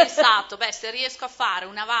 e ho pensato, se riesco a fare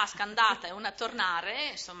una vasca andata e una tornare,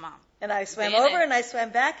 insomma, And I swam bene. over and I swam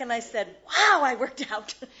back and I said, wow, I worked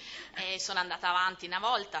out. E sono andata avanti una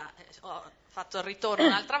volta, ho fatto il ritorno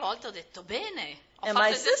un'altra volta, ho detto bene, ho And fatto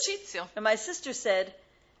my esercizio. And my sister said,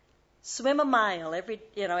 swim a mile every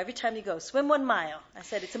time you go. Swim 1 mile. I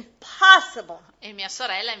said, it's impossible. E mia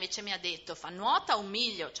sorella invece mi ha detto, nuota 1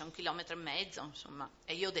 miglio, cioè 1,5 chilometri, insomma.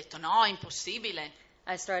 E io ho detto, no, è impossibile.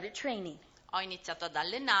 I started training. Ho iniziato ad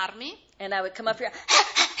allenarmi And I would come up here.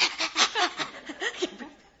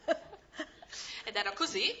 ed ero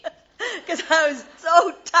così, Because I was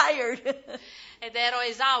so tired. ed ero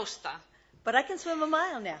esausta. But I can swim a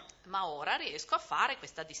mile now. Ma ora riesco a fare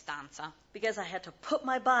questa distanza, Because I had to put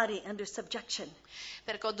my body under subjection.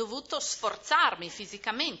 perché ho dovuto sforzarmi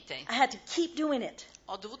fisicamente, I had to keep doing it.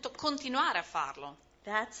 ho dovuto continuare a farlo.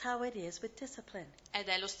 That's how it is with discipline. Ed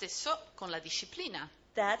è lo stesso con la disciplina.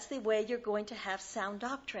 That's the way you're going to have sound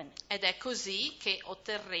doctrine. Ed è così che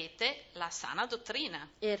otterrete la sana dottrina.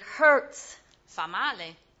 It hurts Fa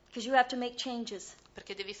male, because you have to make changes.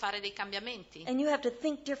 perché devi fare dei cambiamenti. And you have to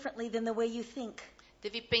think differently than the way you think.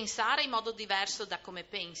 Devi pensare in modo diverso da come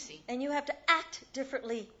pensi. And you have to act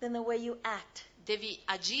differently than the way you act. Devi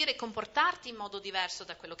agire e comportarti in modo diverso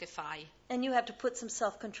da quello che fai. And you have to put some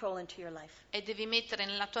self-control into your life. E devi mettere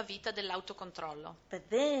nella tua vita dell'autocontrollo. But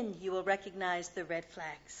then you will recognize the red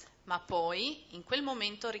flags. Ma poi, in quel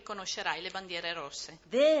momento, riconoscerai le bandiere rosse.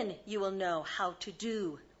 Then you will know how to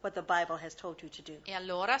do what the Bible has told you to do. E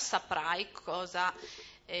allora saprai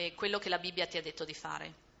quello che la Bibbia ti ha detto di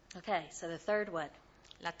fare. Okay, so the third one.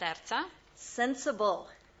 La terza, Sensible.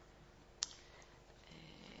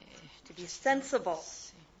 To be sensible.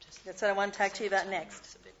 That's what I want to talk to you about next.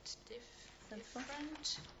 It's a bit Sensible?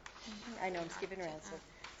 different. I know, I'm skipping around.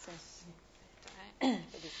 So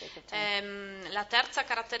for the sake of time. La terza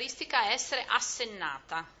caratteristica è essere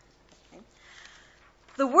assennata.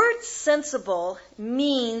 The word sensible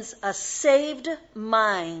means a saved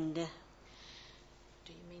mind.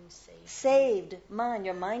 Do you mean safe? Saved mind.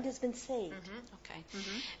 Your mind has been saved. Ok.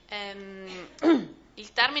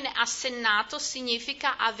 Il termine assennato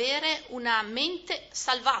significa avere una mente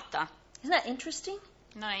salvata. Isn't that interesting?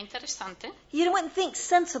 Non è interessante? You wouldn't think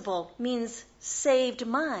sensible means saved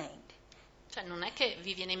mind. Cioè non è che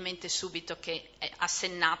vi viene in mente subito che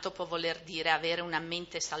assennato può voler dire avere una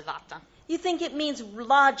mente salvata. You think it means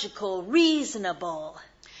logical, reasonable.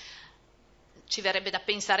 Ci verrebbe da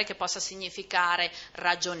pensare che possa significare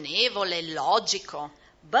ragionevole, logico,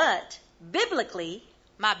 But biblically,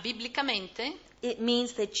 ma biblicamente it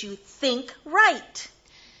means that you think right.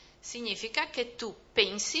 significa che tu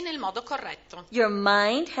pensi nel modo corretto. Your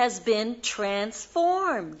mind has been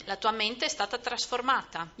transformed. La tua mente è stata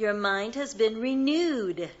trasformata, Your mind has been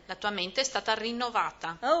renewed. la tua mente è stata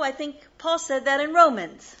rinnovata. Oh, I think Paul said that in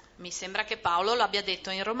Romans. Mi sembra che Paolo l'abbia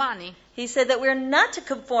detto in Romani. He said that we're not to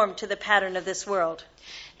conform to the pattern of this world,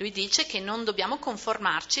 Lui dice che non dobbiamo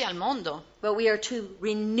conformarci al mondo, but we are to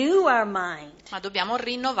renew our mind. ma dobbiamo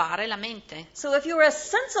rinnovare la mente. So if you're a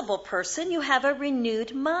sensible person, you have a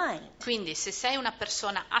renewed mind. Quindi se sei una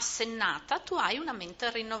persona assennata, tu hai una mente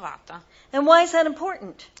rinnovata. And why is that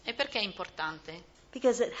important? E perché è importante?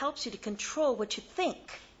 Because it helps you to control what you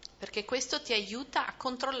think Perché questo ti aiuta a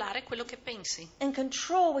controllare quello che pensi and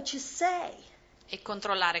control what you say e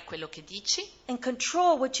controllare quello che dici and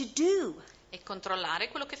control what you do. e controllare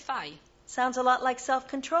quello che fai. Sounds a lot like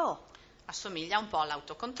self-control. Assomiglia un po'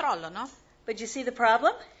 all'autocontrollo, no? But you see the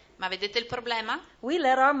problem? Ma vedete il problema? We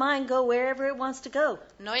let our mind go wherever it wants to go.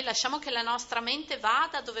 Noi lasciamo che la nostra mente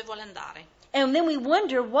vada dove vuole andare. And then we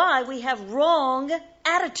wonder why we have wrong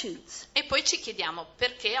attitudes E poi ci chiediamo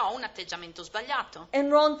perché ho un atteggiamento sbagliato and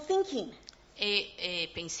wrong thinking. e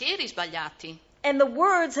pensieri sbagliati And the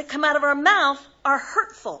words that come out of our mouth are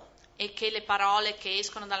hurtful. e che le parole che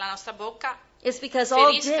escono dalla nostra bocca It's because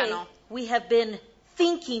all day feriscano. we have been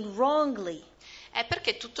thinking wrongly. È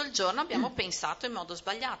perché tutto il giorno abbiamo pensato in modo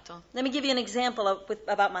sbagliato. Let me give you an example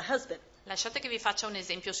about my husband. Lasciate che vi faccia un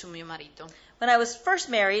esempio su mio marito. When I was first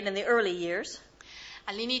married in the early years,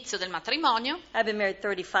 All'inizio del matrimonio, I've been married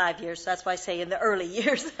 35 years, so that's why I say in the early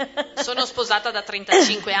years. sono sposata da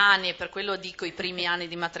 35 anni e per quello dico i primi anni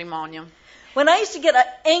di matrimonio. When I used to get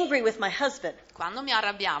angry with my husband, Quando mi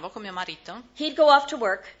arrabbiavo con mio marito, he'd go off to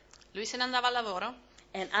work lui se ne andava al lavoro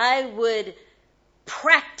and I would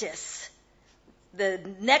practice the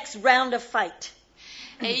next round of fight.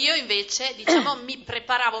 e io invece, mi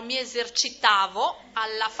preparavo, mi esercitavo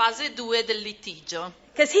alla fase 2 del litigio.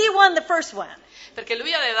 Because he won the first one. perché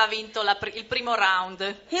lui aveva vinto il primo round,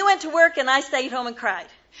 He went to work and I stayed home and cried.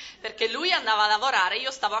 perché lui andava a lavorare e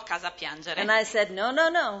io stavo a casa a piangere. And I said,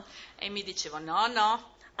 no. E mi dicevo, no,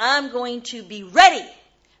 I'm going to be ready.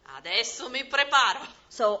 adesso mi preparo.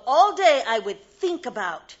 So all day I would think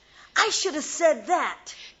about, I should have said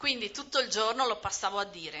that. Quindi tutto il giorno lo passavo a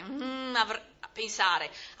dire, a pensare,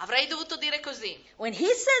 avrei dovuto dire così. When he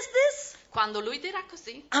says this, Quando lui dirà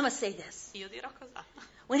così, I'm going to say this. io dirò cos'ha.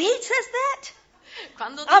 When he says that,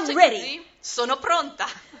 Quando I'm dice ready. così, sono pronta.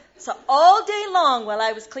 so all day long while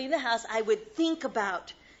I was cleaning the house, I would think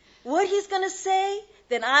about what he's going to say,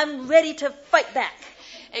 then I'm ready to fight back.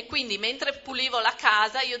 E quindi mentre pulivo la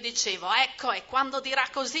casa io dicevo, ecco, e quando dirà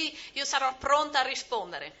così io sarò pronta a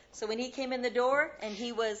rispondere. So when he came in the door and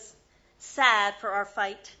he was sad for our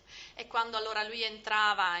fight, E quando allora lui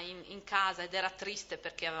entrava in casa ed era triste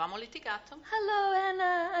perché avevamo litigato, hello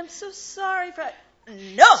Anna, I'm so sorry for...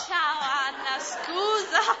 No! ciao Anna,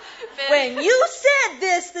 scusa. When you said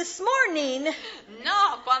this morning,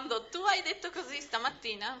 No, quando tu hai detto così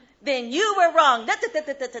stamattina, then you were wrong. Da, da,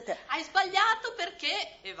 da, da, da, da. hai sbagliato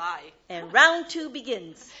perché... E vai. And round 2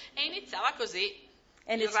 begins. E iniziava così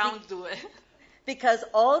And il it's round 2. because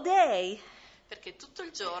all day Perché tutto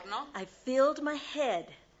il giorno I filled my head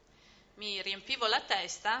mi riempivo la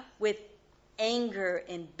testa with anger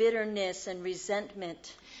and bitterness and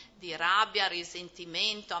resentment. di rabbia,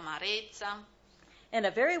 risentimento, amarezza. And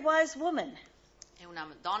a very wise woman E una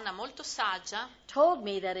donna molto saggia told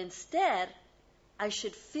me that instead I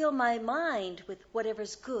should fill my mind with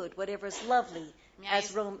whatever's good, whatever's lovely,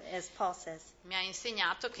 as Paul says. mi ha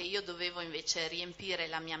insegnato che io dovevo invece riempire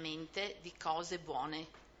la mia mente di cose buone.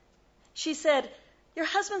 She said, your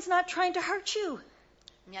husband's not trying to hurt you.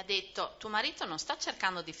 Mi ha detto, tuo marito non sta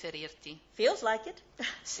cercando di ferirti. Feels like it,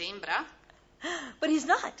 Sembra, but he's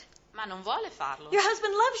not. ma non vuole farlo. Your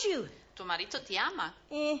husband loves you. Tuo marito ti ama.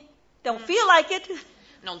 Don't feel like it,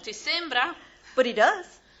 Non ti sembra, but he does.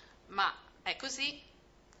 ma è così.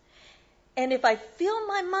 And if I fill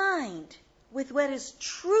my mind with what is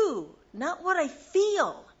true, not what I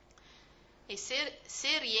feel, E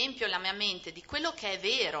se riempio la mia mente di quello che è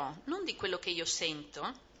vero, non di quello che io sento,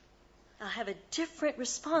 I'll have a different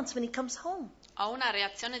response when he comes home. ho una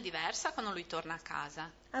reazione diversa quando lui torna a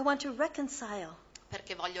casa, I want to reconcile.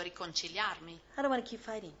 perché voglio riconciliarmi, I don't want to keep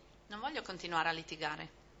fighting. non voglio continuare a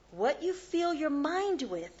litigare. What you fill your mind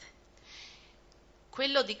with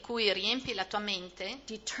Quello di cui riempi la tua mente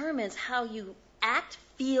determines how you act,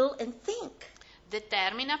 feel, and think.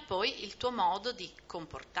 determina poi il tuo modo di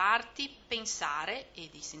comportarti, pensare e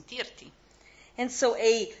di sentirti. And so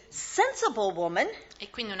a sensible woman E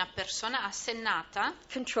quindi una persona assennata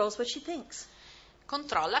controls what she thinks.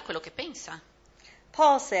 controlla quello che pensa.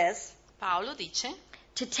 Paul says Paolo dice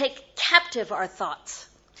to take captive our thoughts.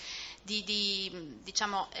 di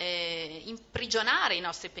imprigionare i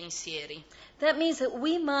nostri pensieri. That means that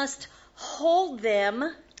we must hold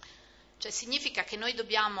them Cioè significa che noi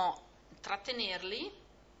dobbiamo trattenerli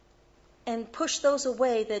and push those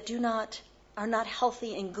away that are not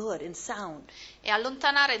healthy and good and sound. e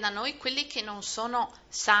allontanare da noi quelli che non sono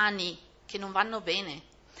sani, che non vanno bene.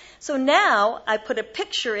 So now I put a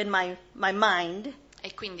picture in my mind,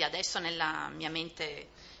 E quindi adesso nella mia mente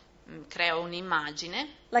creo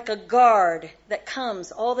un'immagine, like a guard that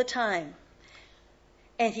comes all the time.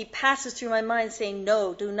 And he passes through my mind saying,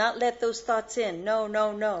 no, do not let those thoughts in. No,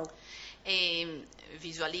 no, no. e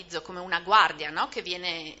visualizzo come una guardia, no? Che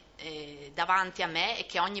viene davanti a me e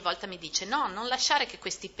che ogni volta mi dice no, non lasciare che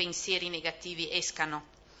questi pensieri negativi escano.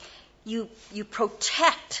 You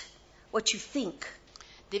protect what you think.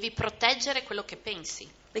 Devi proteggere quello che pensi,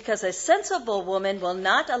 Because a sensible woman will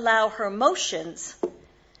not allow her emotions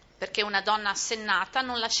perché una donna assennata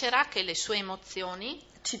non lascerà che le sue emozioni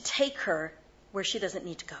to take her where she doesn't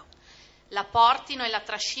need to go. la portino e la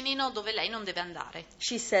trascinino dove lei non deve andare.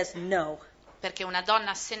 She says no Perché una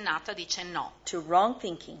donna assennata dice no to wrong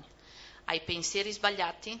thinking ai pensieri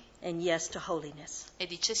sbagliati and yes to holiness. e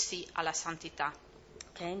dice sì alla santità.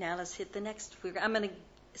 Okay, now let's hit the next. I'm going to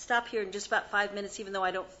stop here in just about 5 minutes, even though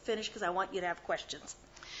I don't finish, because I want you to have questions.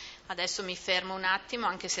 Adesso mi fermo un attimo,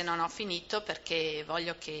 anche se non ho finito, perché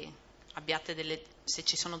voglio che abbiate se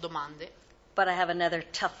ci sono domande. But I have another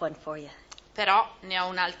tough one for you. Però ne ho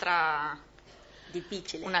un'altra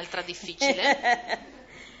Difficile. difficile.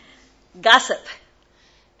 Gossip.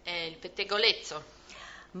 È il pettegolezzo.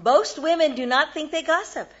 Most women do not think they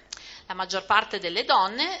gossip. La maggior parte delle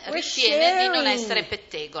donne We're ritiene di non sharing. essere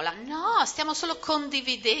pettegola. No, stiamo solo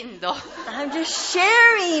condividendo. I'm just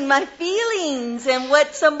sharing my feelings and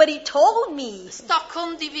what somebody told me. Sto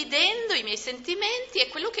condividendo i miei sentimenti e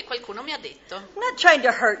quello che qualcuno mi ha detto. I'm not trying to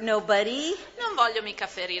hurt nobody. Non voglio mica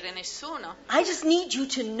ferire nessuno. I just need you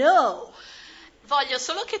to know Voglio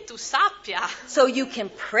solo che tu sappia, so you can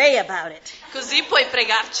pray about it. così puoi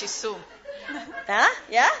pregarci su. Huh?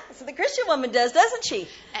 Yeah? That's what the Christian woman does, doesn't she?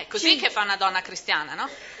 È così che fa una donna cristiana, no?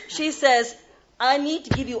 She says, I need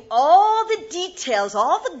to give you all the details,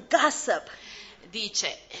 all the gossip,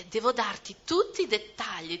 Dice, devo darti tutti i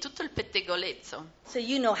dettagli, tutto il pettegolezzo, so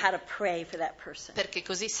you know how to pray for that person. perché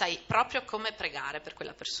così sai proprio come pregare per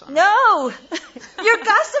quella persona. No! You're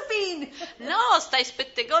gossiping! No, stai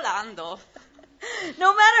spettegolando.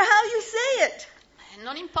 No matter how you say it.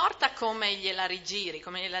 Non importa come gliela rigiri,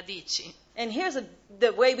 come gliela dici. And here's the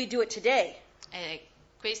way we do it today.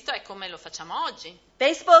 Questo è come lo facciamo oggi.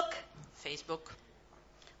 Facebook, Facebook,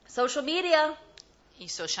 social media. i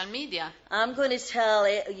social media. I'm going to tell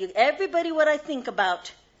everybody what I think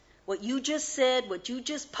about what you just said, what you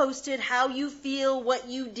just posted, how you feel, what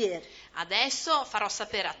you did. Adesso farò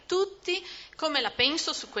sapere a tutti come la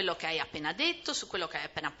penso su quello che hai appena detto, su quello che hai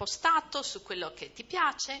appena postato, su quello che ti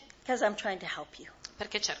piace, Because I'm trying to help you.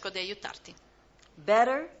 perché cerco di aiutarti.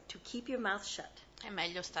 Better to keep your mouth shut. È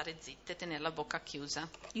meglio stare zitte e tenere la bocca chiusa,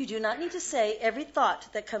 You do not need to say every thought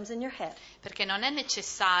that comes in your head. perché non è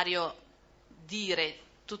necessario dire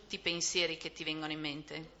tutti i pensieri che ti vengono in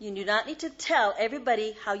mente You do not need to tell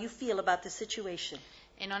everybody how you feel about the situation.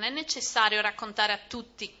 e non è necessario raccontare a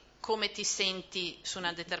tutti come ti senti su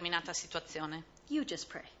una determinata situazione. You just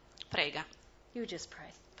pray. Prega, You just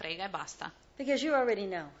pray. prega e basta, Because you already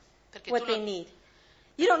know perché what tu they lo, need.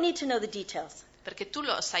 You don't need to know the details. perché tu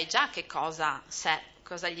lo sai già che cosa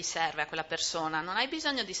gli serve a quella persona, non hai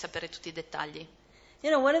bisogno di sapere tutti i dettagli.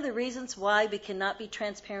 You know, one of the reasons why we cannot be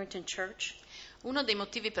transparent in church, Uno dei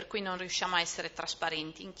motivi per cui non riusciamo a essere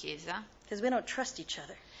trasparenti in chiesa because we don't trust each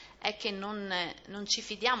other. è che non ci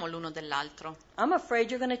fidiamo l'uno dell'altro, I'm afraid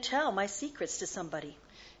you're going to tell my secrets to somebody.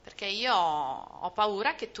 perché io ho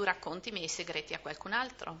paura che tu racconti i miei segreti a qualcun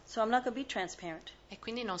altro So I'm not going to be transparent. e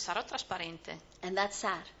quindi non sarò trasparente And that's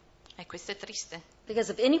sad. e questo è triste,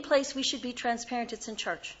 Because if any place we should be transparent, it's in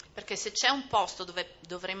church. perché se c'è un posto dove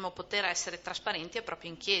dovremmo poter essere trasparenti è proprio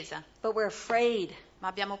in chiesa, But we're afraid ma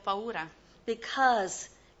abbiamo paura because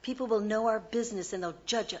people will know our business and they'll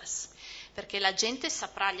judge us. perché la gente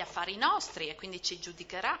saprà gli affari nostri e quindi ci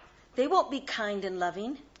giudicherà, They won't be kind and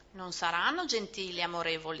loving. non saranno gentili e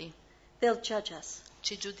amorevoli, They'll judge us.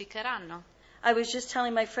 ci giudicheranno. I was just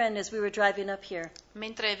telling my friend as we were driving up here,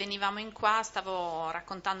 Mentre venivamo in qua stavo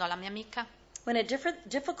raccontando alla mia amica when a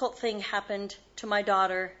difficult thing happened to my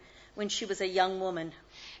daughter when she was a young woman.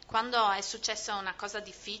 quando è successa una cosa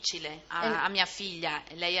difficile a mia figlia,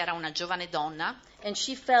 lei era una giovane donna And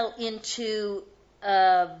she fell into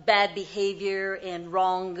bad behavior and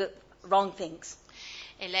wrong things.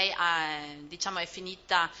 e lei diciamo è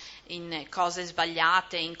finita in cose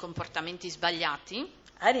sbagliate, in comportamenti sbagliati.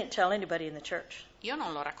 I didn't tell anybody in the church Io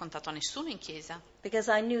non l'ho raccontato a nessuno in chiesa, because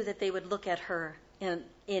I knew that they would look at her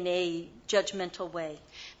in a judgmental way.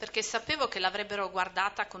 perché sapevo che l'avrebbero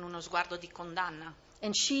guardata con uno sguardo di condanna,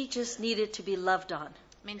 And she just needed to be loved on.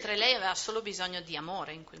 mentre lei aveva solo bisogno di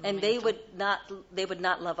amore in quel And they momento. would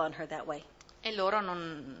not love on her that way. E loro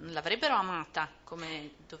non l'avrebbero amata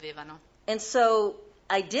come dovevano. And so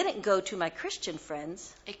I didn't go to my Christian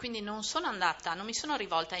friends. E quindi non mi sono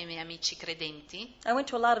rivolta ai miei amici credenti, I went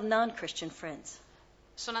to a lot of non-Christian friends.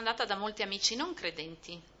 sono andata da molti amici non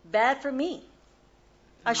credenti. Bad for me.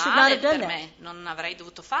 I should not Male have done per that. me, non avrei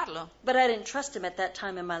dovuto farlo. But I didn't trust him at that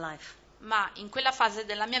time in my life Ma in quella fase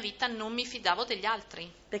della mia vita non mi fidavo degli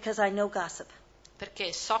altri, because I know gossip.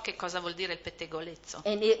 perché so che cosa vuol dire il pettegolezzo.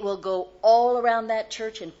 And it will go all around that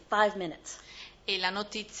church in 5 minutes. E la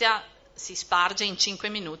notizia si sparge in 5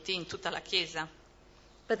 minuti in tutta la chiesa.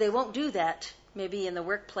 But they won't do that maybe in the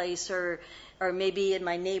workplace or maybe in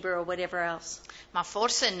my neighbor or whatever else. Ma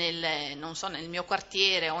forse nel mio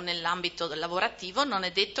quartiere o nell'ambito lavorativo non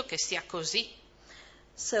è detto che sia così.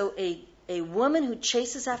 So a woman who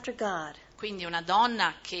chases after God, Quindi una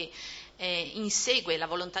donna che insegue la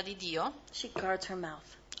volontà di Dio she guards her mouth.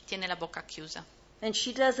 tiene la bocca chiusa. And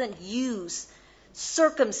she doesn't use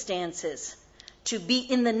circumstances to be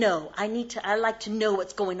in the know. I like to know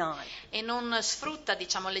what's going on. E non sfrutta,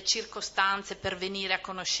 diciamo, le circostanze per venire a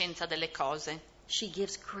conoscenza delle cose. She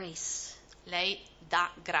gives grace. Lei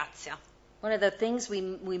dà grazia, One of the things we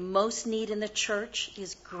most need in the church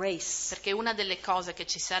is grace. perché una delle cose che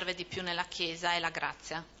ci serve di più nella Chiesa è la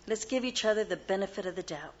grazia. Let's give each other the benefit of the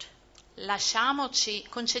doubt.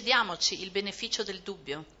 concediamoci il beneficio del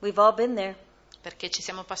dubbio, We've all been there. perché ci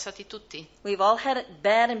siamo passati tutti. We've all had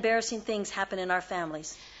bad, embarrassing things happen in our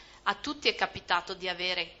families. A tutti è capitato di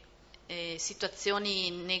avere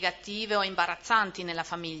situazioni negative o imbarazzanti nella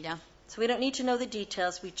famiglia, So we don't need to know the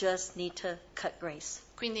details, we just need to cut grace.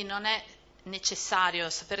 quindi non è necessario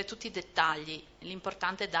sapere tutti i dettagli,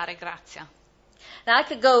 l'importante è dare grazia. Now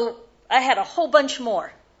I had a whole bunch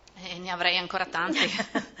more. E ne avrei ancora tanti.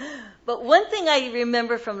 But one thing I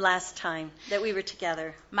remember from last time that we were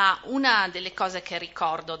together, Ma una delle cose che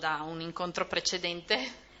ricordo da un incontro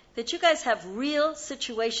precedente that you guys have real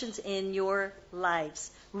situations in your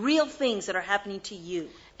lives, real things that are happening to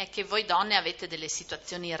you. è che voi donne avete delle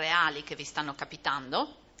situazioni reali che vi stanno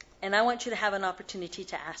capitando And I want you to have an opportunity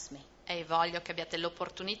to ask me. e voglio che abbiate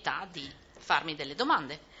l'opportunità di farmi delle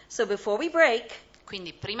domande. So before we break,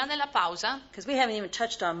 Quindi prima della pausa, because we haven't even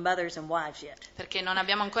touched on mothers and wives yet, perché non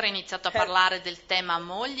abbiamo ancora iniziato a parlare del tema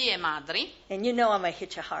mogli e madri, and you know I'm going to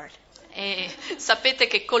hit you hard. e sapete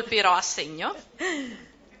che colpirò a segno,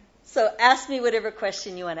 So ask me whatever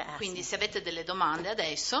question you want to ask quindi me. se avete delle domande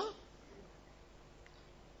adesso,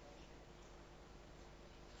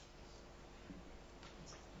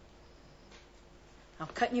 I'm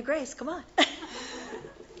cutting you grace, come on.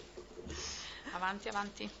 avanti,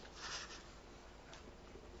 avanti.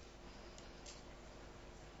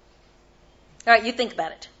 All right, you think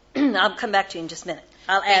about it. I'll come back to you in just a minute.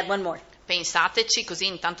 I'll add one more. Pensateci, così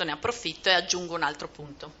intanto ne approfitto e aggiungo un altro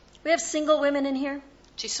punto. We have single women in here?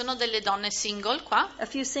 Ci sono delle donne single qua? A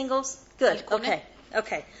few singles? Good. Alcune.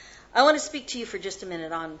 Okay. I want to speak to you for just a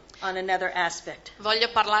minute on another aspect. Voglio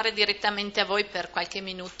parlare direttamente a voi per qualche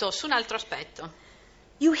minuto su un altro aspetto.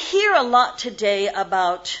 You hear a lot today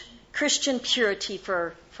about Christian purity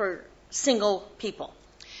for single people.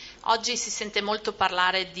 Oggi si sente molto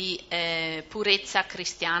parlare di purezza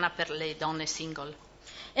cristiana per le donne single.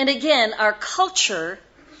 And again, our culture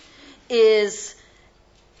does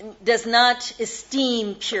not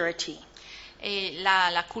esteem purity. E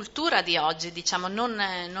la cultura di oggi, diciamo, non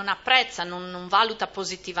apprezza, non valuta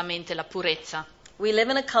positivamente la purezza. We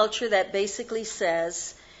live in a culture that basically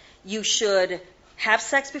says you should have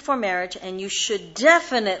sex before marriage and you should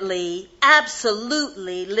definitely,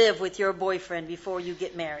 absolutely live with your boyfriend before you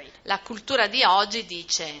get married. La cultura di oggi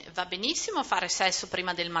dice va benissimo fare sesso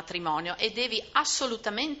prima del matrimonio e devi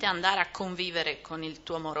assolutamente andare a convivere con il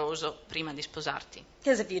tuo amoroso prima di sposarti.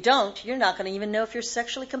 Because if you don't, you're not going to even know if you're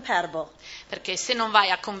sexually compatible. Perché se non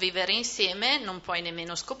vai a convivere insieme non puoi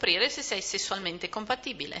nemmeno scoprire se sei sessualmente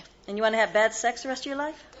compatibile. And you want to have bad sex the rest of your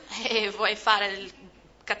life? E vuoi fare il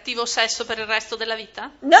cattivo sesso per il resto della vita?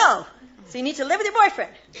 No! So you need to live with your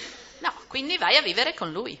boyfriend. No, quindi vai a vivere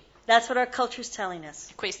con lui. That's what our culture is telling us.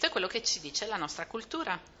 Questo è quello che ci dice la nostra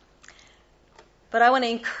cultura. But I want to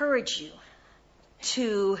encourage you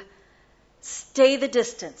to stay the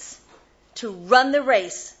distance, to run the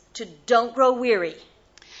race, to don't grow weary.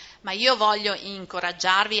 Ma io voglio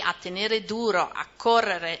incoraggiarvi a tenere duro, a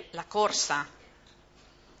correre la corsa.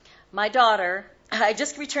 My daughter, I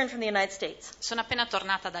just returned from the United States Sono appena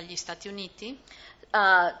tornata dagli Stati Uniti,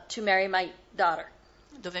 to marry my daughter.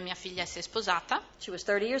 dove mia figlia si è sposata, She was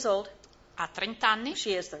 30 years old. ha 30 anni,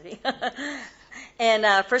 She is 30.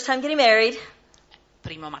 And first time getting married,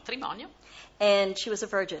 primo matrimonio, and she was a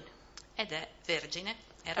virgin. ed è vergine,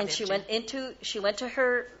 era And she vergine. went to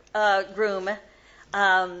her groom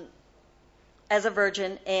as a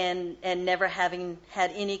virgin and never having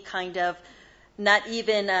had any kind of, not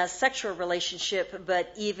even a sexual relationship,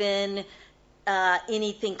 but even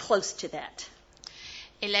anything close to that.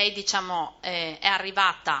 E lei, diciamo, è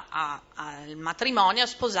arrivata al matrimonio, a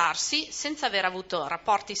sposarsi, senza aver avuto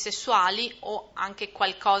rapporti sessuali o anche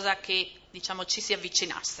qualcosa che, diciamo, ci si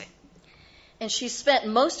avvicinasse. And she spent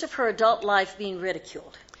most of her adult life being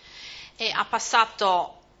ridiculed. E ha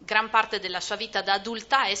passato gran parte della sua vita da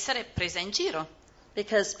adulta a essere presa in giro,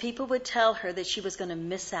 Because people would tell her that she was going to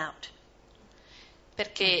miss out.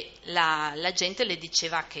 perché la gente le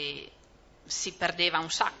diceva che si perdeva un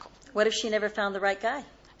sacco. What if she never found the right guy?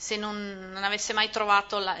 Se non avesse mai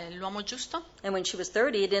trovato l'uomo giusto? And when she was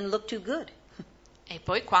 30, it didn't look too good E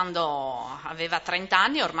poi quando aveva 30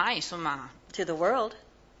 anni, ormai, insomma, to the world.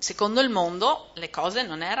 secondo il mondo le cose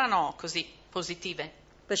non erano così positive.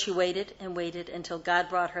 But she waited and waited until God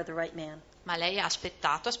brought her the right man. Ma lei ha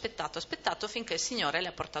aspettato finché il Signore le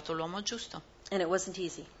ha portato l'uomo giusto. And it wasn't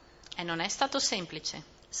easy. E non è stato semplice.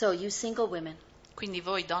 So you single women Quindi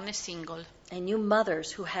voi donne single and you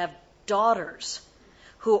mothers who have daughters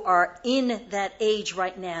who are in that age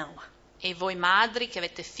right now, e voi madri che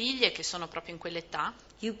avete figlie che sono proprio in quell'età,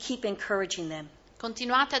 you keep encouraging them.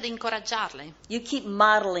 Continuate ad incoraggiarle. You keep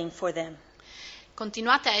modeling for them.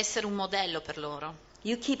 Continuate a essere un modello per loro.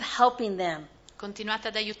 You keep helping them Continuate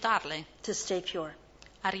ad aiutarle to stay pure.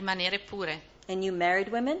 a rimanere pure. And you married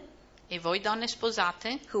women E voi donne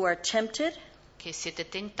sposate, who are tempted che siete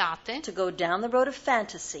tentate to go down the road of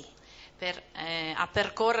fantasy, a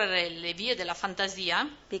percorrere le vie della fantasia,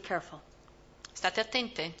 be careful. state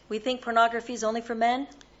attente. We think pornography is only for men.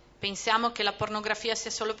 Pensiamo che la pornografia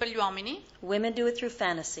sia solo per gli uomini? Women do it through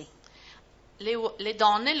fantasy. Le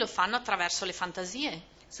donne lo fanno attraverso le fantasie.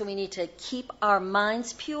 So we need to keep our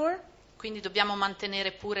minds pure, Quindi dobbiamo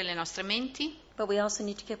mantenere pure le nostre menti, but we also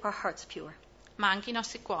need to keep our hearts pure. ma anche i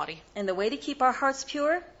nostri cuori. And the way to keep our hearts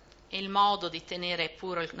pure E il modo di tenere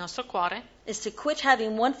puro il nostro cuore is to quit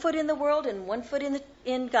having one foot in the world and one foot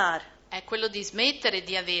in God. è quello di smettere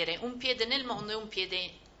di avere un piede nel mondo e un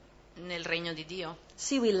piede nel regno di Dio.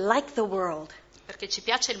 See, we like the world. Perché ci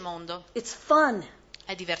piace il mondo, It's fun.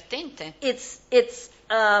 è divertente, It's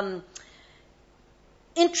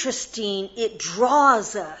interesting. It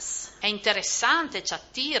draws us. è interessante, ci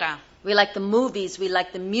attira. We like the movies. We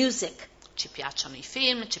like the music. Ci piacciono i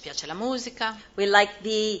film, ci piace la musica, We like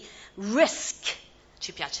the risk.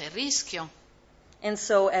 ci piace il rischio. And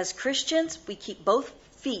so as Christians, we keep both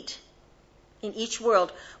feet in each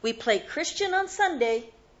world. We play Christian on Sunday,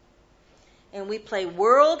 and we play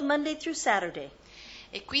world Monday through Saturday.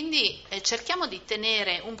 E quindi cerchiamo di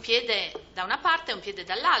tenere un piede da una parte e un piede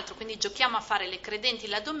dall'altro, quindi giochiamo a fare le credenti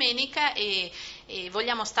la domenica e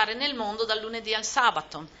vogliamo stare nel mondo dal lunedì al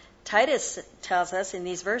sabato. Titus tells us in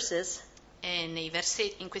these verses E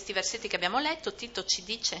in questi versetti che abbiamo letto, Tito ci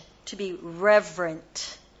dice to be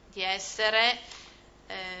reverent, di essere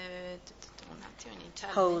un attimo in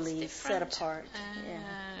Italian, holy, it's set different. apart.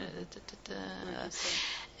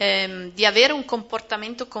 Di avere un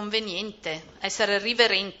comportamento conveniente, essere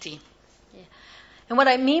riverenti. And what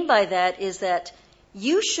I mean by that is that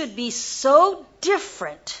you should be so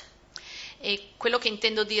different E quello che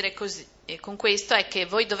intendo dire con questo è che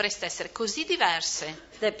voi dovreste essere così diverse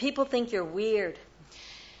that people think you're weird.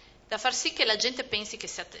 da far sì che la gente pensi che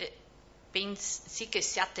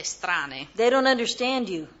siate strane. They don't understand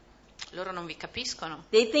you. Loro non vi capiscono,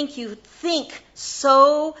 They think you think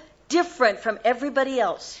so different from everybody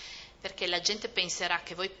else. perché la gente penserà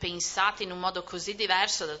che voi pensate in un modo così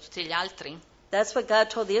diverso da tutti gli altri. That's what God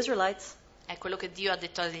told the Israelites. È quello che Dio ha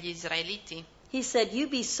detto agli israeliti. He said, you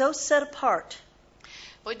be so set apart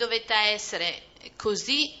Voi dovete essere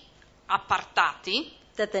così appartati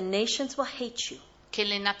that the nations will hate you. che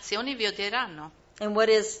le nazioni vi odieranno. And what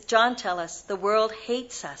does John tell us? The world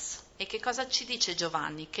hates us E che cosa ci dice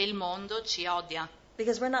Giovanni? Che il mondo ci odia,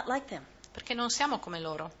 because we're not like them. perché non siamo come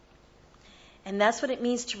loro. And that's what it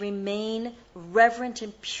means to remain reverent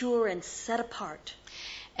and pure and set apart.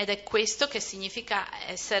 Ed è questo che significa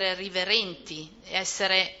essere riverenti,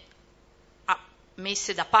 essere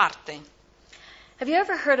messe da parte. Have you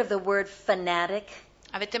ever heard of the word fanatic?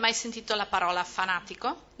 Avete mai sentito la parola fanatico?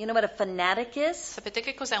 You know what a fanatic is? Sapete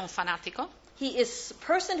che cos'è un fanatico? He is a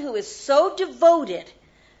person who is so devoted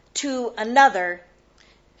to another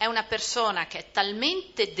È una persona che è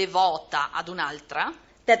talmente devota ad un'altra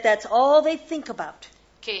that that's all they think about.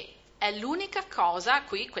 che è l'unica cosa a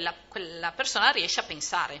cui quella persona riesce a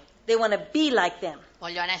pensare. They want to be like them,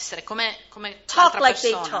 Vogliono essere come talk l'altra like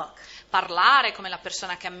they persona, talk, parlare come la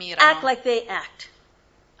persona che ammirano, act like they act.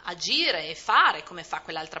 agire e fare come fa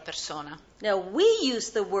quell'altra persona. Now, we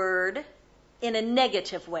use the word in a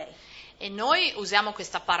negative way. E noi usiamo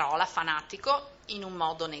questa parola fanatico in un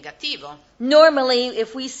modo negativo. Normally,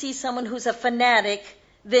 if we see someone who's a fanatic,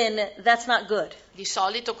 then that's not good. Di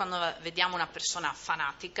solito quando vediamo una persona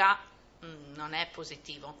fanatica non è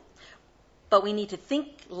positivo. But we need to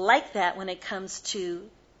think like that when it comes to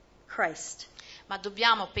Christ. Ma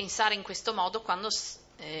dobbiamo pensare in questo modo quando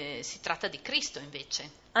si tratta di Cristo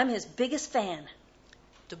invece. I'm his biggest fan.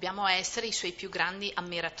 Dobbiamo essere i suoi più grandi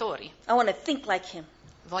ammiratori. I want to think like him,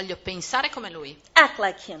 Voglio pensare come lui, act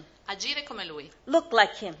like him, agire come lui, look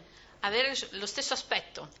like him. avere lo stesso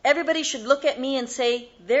aspetto. Everybody should look at me and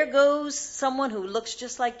say, there goes someone who looks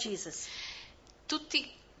just like Jesus.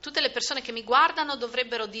 Tutte le persone che mi guardano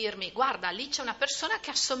dovrebbero dirmi: guarda, lì c'è una persona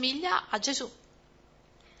che assomiglia a Gesù.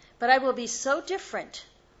 But I will be so different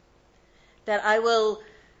that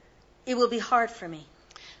it will be hard for me.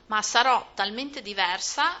 Ma sarò talmente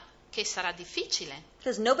diversa che sarà difficile,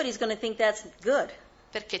 Because nobody's going to think that's good.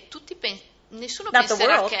 perché nessuno Not the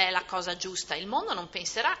penserà world. che è la cosa giusta, il mondo non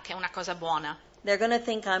penserà che è una cosa buona, They're going to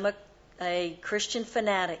think I'm a Christian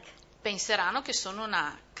fanatic. penseranno che sono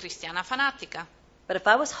una cristiana fanatica. But if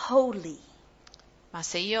I was holy, Ma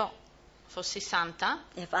se io fossi santa,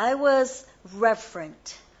 if I was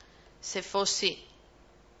reverent, se fossi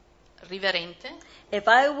riverente, if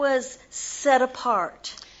I was set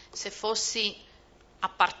apart, se fossi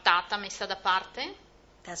appartata, messa da parte,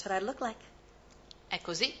 that's what I look like. è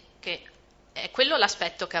così che è quello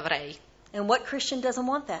l'aspetto che avrei. And what Christian doesn't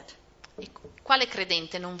want that? E quale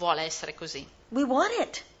credente non vuole essere così? We want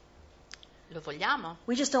it. Lo vogliamo.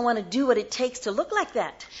 We just don't want to do what it takes to look like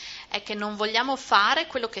that. È che non vogliamo fare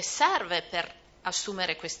quello che serve per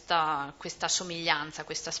assumere questa somiglianza,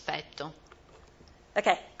 questo aspetto.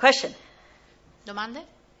 Okay, question. Domande?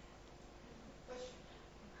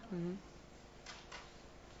 Mm-hmm.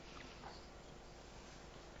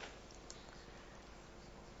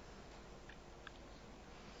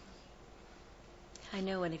 I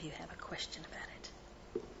know one of you have a question about it.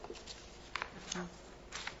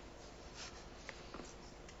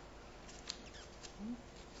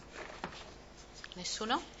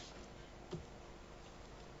 Nessuno?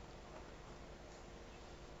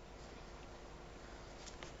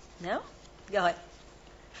 No? Go ahead.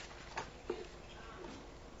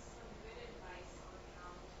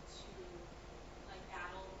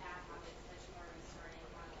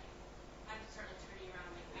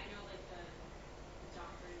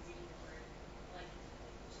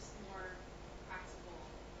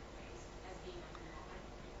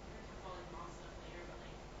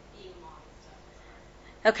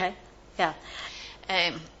 Okay, yeah.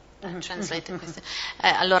 Translate questo.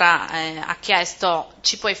 Allora ha chiesto,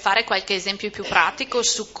 ci puoi fare qualche esempio più pratico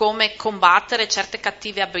su come combattere certe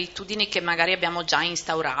cattive abitudini che magari abbiamo già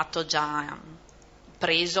instaurato, già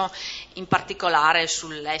preso, in particolare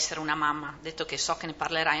sull'essere una mamma? Ha detto che so che ne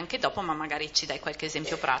parlerai anche dopo, ma magari ci dai qualche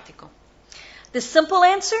esempio pratico. The simple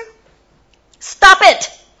answer? Stop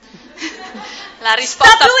it! La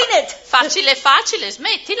risposta Stop doing it! facile,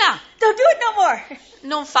 smettila! Don't do it no more!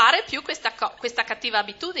 Non fare più questa cattiva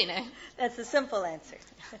abitudine. That's the simple answer.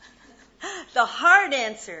 The hard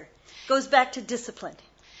answer goes back to discipline.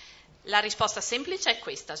 La risposta semplice è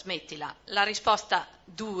questa, smettila. La risposta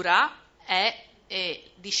dura è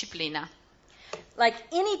disciplina. Like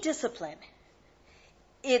any discipline,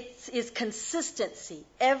 it is consistency.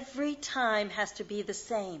 Every time has to be the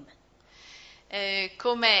same.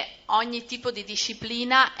 Come ogni tipo di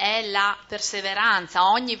disciplina è la perseveranza,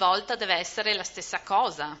 ogni volta deve essere la stessa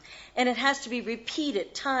cosa. And it has to be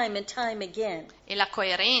repeated time and time again. E la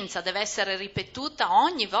coerenza deve essere ripetuta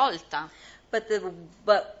ogni volta. But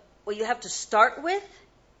what you have to start with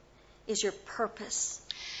is your purpose.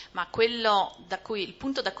 Ma il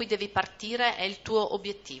punto da cui devi partire è il tuo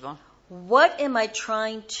obiettivo. What am I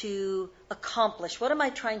trying to accomplish? What am I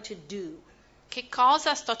trying to do? Che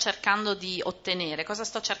cosa sto cercando di ottenere? Cosa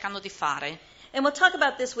sto cercando di fare? And we'll talk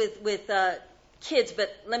about this with kids, but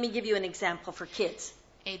let me give you an example for kids.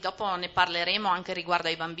 E dopo ne parleremo anche riguardo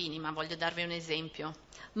ai bambini, ma voglio darvi un esempio.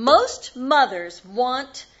 Most mothers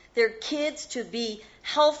want their kids to be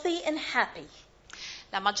healthy and happy.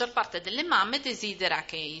 La maggior parte delle mamme desidera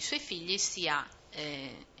che i suoi figli sia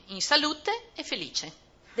in salute e felice.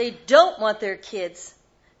 They don't want their kids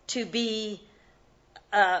to be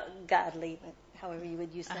godly, however you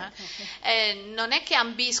would use that. Non è che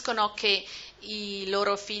ambiscono che i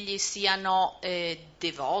loro figli siano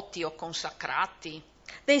devoti o consacrati.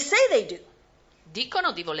 They say they do.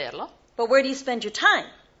 Dicono di volerlo, But where do you spend your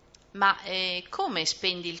time? ma come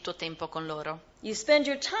spendi il tuo tempo con loro? You spend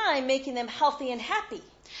your time making them healthy and happy.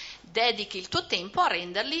 Dedichi il tuo tempo a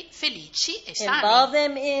renderli felici e sani. Involve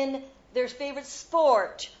them in their favorite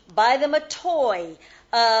sport. Buy them a toy.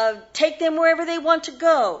 Take them wherever they want to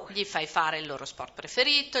go. Gli fai fare il loro sport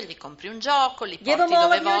preferito, gli compri un gioco, li Give porti them all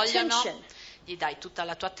dove of your vogliono, attention. gli dai tutta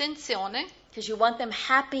la tua attenzione Because you want them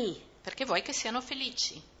happy. perché vuoi che siano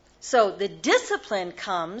felici. So the discipline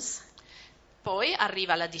comes Poi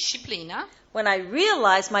arriva la disciplina when I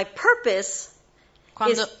realize my purpose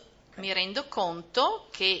quando mi rendo conto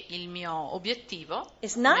che il mio obiettivo,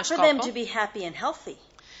 is il mio not for them scopo, to be happy and healthy.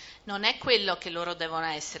 non è quello che loro devono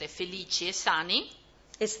essere felici e sani,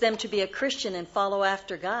 It's them to be a Christian and follow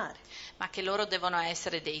after God. ma che loro devono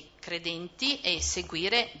essere dei credenti e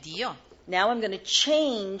seguire Dio. Now I'm going to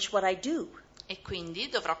change what I do. E quindi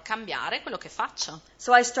dovrò cambiare quello che faccio.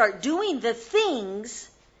 So I start doing the things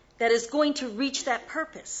that is going to reach that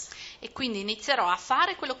purpose. E quindi inizierò a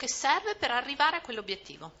fare quello che serve per arrivare a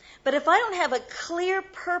quell'obiettivo. But if I don't have a clear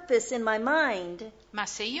purpose in my mind, Ma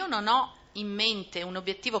se io non ho in mente un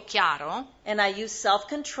obiettivo chiaro and I use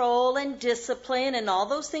self-control and discipline and all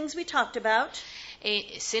those things we talked about,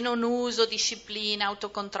 e se non uso disciplina,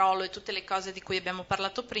 autocontrollo e tutte le cose di cui abbiamo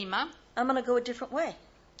parlato prima, I'm going to go a different way.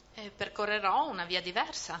 percorrerò una via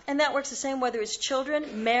diversa. And that works the same whether it's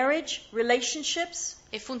children, marriage, relationships.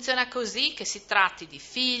 E funziona così, che si tratti di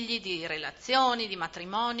figli, di relazioni, di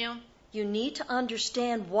matrimonio, You need to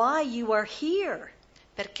understand why you are here.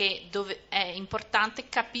 perché è importante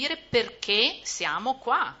capire perché siamo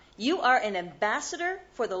qua. You are an ambassador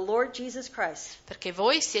for the Lord Jesus Christ. Perché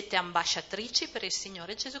voi siete ambasciatrici per il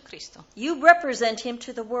Signore Gesù Cristo. You represent him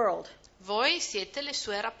to the world. Voi siete le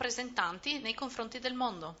sue rappresentanti nei confronti del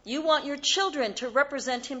mondo. You want your children to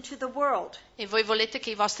represent him to the world. E voi volete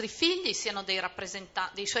che i vostri figli siano dei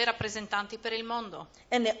suoi rappresentanti per il mondo.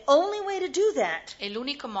 And the only way to do that E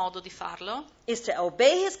l'unico modo di farlo is to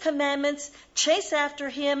obey his commandments, chase after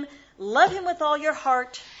him, love him with all your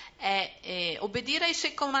heart, è obbedire ai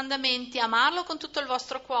suoi comandamenti, amarlo con tutto il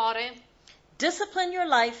vostro cuore, discipline your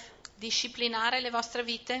life, disciplinare le vostre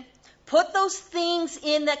vite, put those things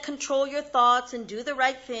in that control your thoughts and do the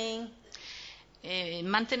right thing,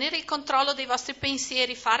 mantenere il controllo dei vostri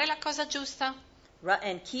pensieri, fare la cosa giusta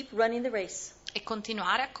and keep running the race. e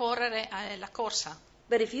continuare a correre la corsa.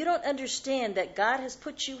 But if you don't understand that God has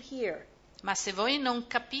put you here Ma se voi non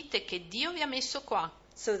capite che Dio vi ha messo qua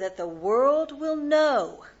so that the world will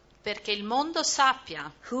know perché il mondo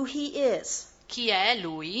sappia who he is, chi è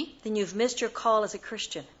Lui, then you've missed your call as a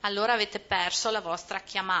Christian. allora avete perso la vostra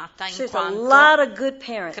chiamata in There's a quanto lot of good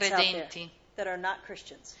parents out there credenti. that are not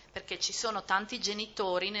Christians. Perché ci sono tanti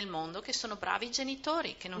genitori nel mondo che sono bravi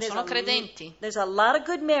genitori, che non There's sono credenti. There's a lot of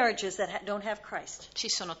good marriages that don't have Christ. Ci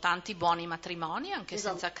sono tanti buoni matrimoni anche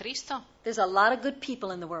Esatto. senza Cristo. There's a lot of good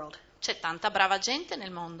people in the world, C'è tanta brava gente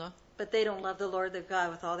nel mondo, but they don't love the Lord their God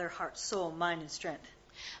with all their heart, soul, mind, and strength.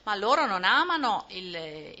 ma loro non amano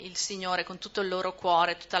il Signore con tutto il loro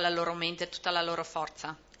cuore, tutta la loro mente, tutta la loro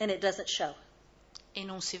forza. And it doesn't show. E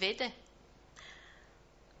non si vede.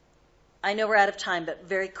 I know we're out of time, but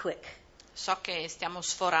very quick. So che stiamo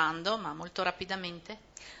sforando, ma molto rapidamente.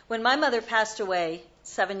 When my mother passed away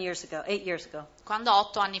 8 years ago, Quando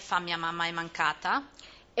 8 anni fa mia mamma è mancata,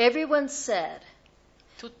 everyone said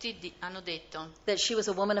tutti hanno detto that she was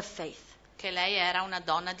a woman of faith che lei era una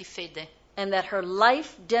donna di fede and that her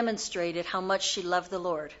life demonstrated how much she loved the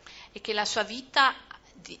Lord. e che la sua vita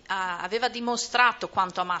aveva dimostrato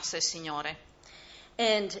quanto amasse il Signore.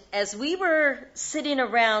 And as we were standing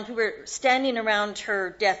around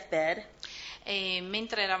her deathbed, E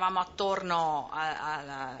mentre eravamo attorno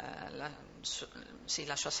alla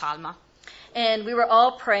sua salma and we were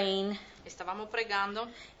all praying, e stavamo pregando,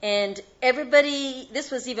 and everybody,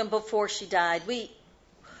 this was even before she died, we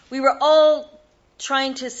were all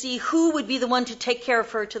trying to see who would be the one to take care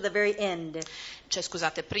of her to the very end. cioè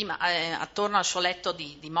scusate, prima attorno al suo letto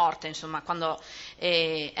di morte, insomma, quando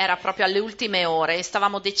era proprio alle ultime ore,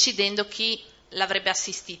 stavamo decidendo chi l'avrebbe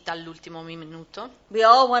assistita all'ultimo minuto. We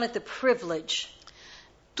all wanted the privilege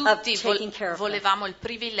Tutti of taking care of her. volevamo il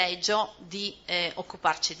privilegio di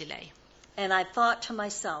occuparci di lei. And I thought to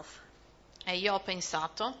myself, E io ho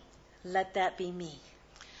pensato, let that be me.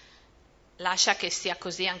 lascia che sia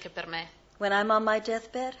così anche per me. When I'm on my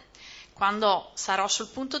deathbed, Quando sarò sul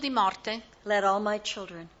punto di morte, let all my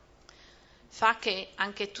children fa che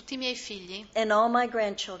anche tutti i miei figli and all my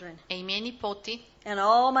grandchildren e i miei nipoti and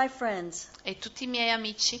all my friends e tutti i miei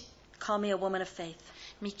amici call me a woman of faith.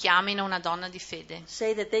 mi chiamino una donna di fede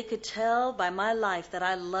Say that they could tell by my life that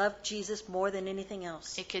I love Jesus more than anything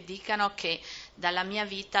else. e che dicano che dalla mia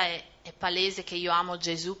vita è palese che io amo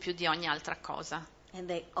Gesù più di ogni altra cosa And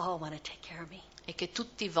they all want to take care of me. e che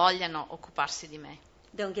tutti vogliano occuparsi di me.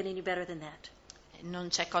 Don't get any better than that. Non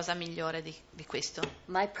c'è cosa migliore di questo.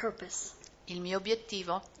 My purpose Il mio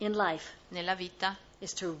obiettivo in life nella vita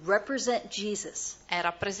is to represent Jesus è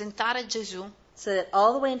rappresentare Gesù so that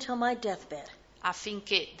all the way until my deathbed,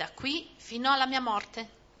 affinché da qui fino alla mia morte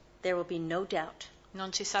there will be no doubt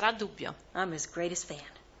non ci sarà dubbio. I'm his greatest fan.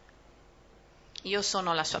 Io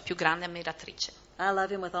sono la sua più grande ammiratrice. I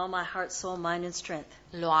love him with all my heart, soul, mind, and strength.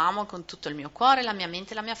 Lo amo con tutto il mio cuore, la mia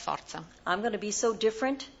mente e la mia forza. I'm going to be so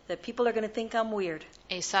different that people are going to think I'm weird.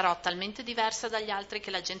 E sarò talmente diversa dagli altri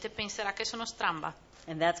che la gente penserà che sono stramba.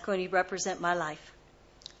 And that's going to represent my life.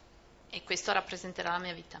 E questo rappresenterà la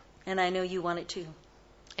mia vita. And I know you want it too.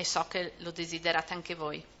 E so che lo desiderate anche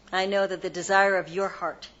voi. I know that the desire of your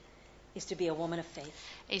heart is to be a woman of faith.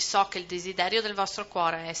 E so che il desiderio del vostro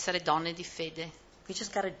cuore è essere donne di fede. We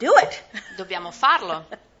just got to do it. Dobbiamo farlo.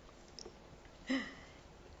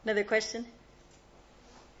 Another question?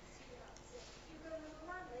 Più che una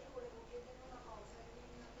domanda, io volevo chiedere una cosa,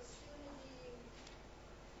 in una questione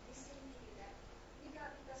di sentire. Mi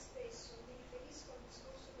capita spesso, mi riferisco al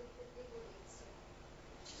discorso delle pettegolezze.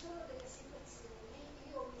 Ci sono delle situazioni,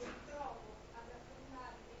 io mi ritrovo ad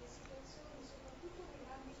affrontare delle situazioni, soprattutto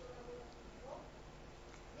nell'ambito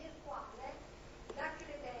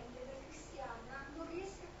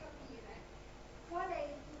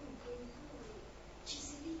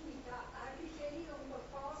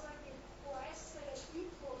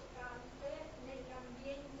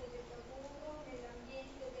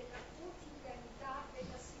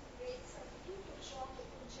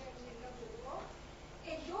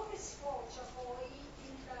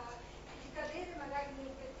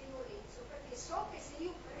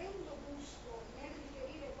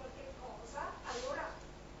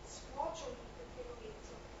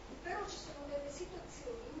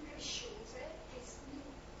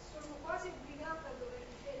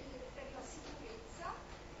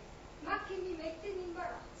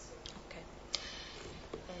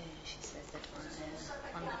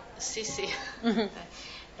Sì, sì.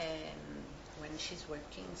 When she's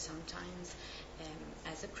working, sometimes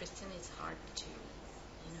as a Christian, it's hard to,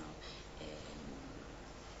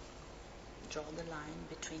 draw the line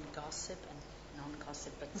between gossip and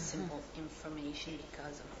non-gossip, but simple information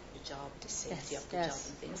because of the job, the safety of the job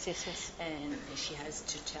and things. Yes. And she has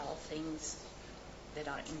to tell things that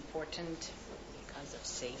are important because of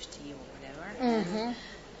safety or whatever.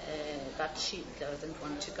 But she doesn't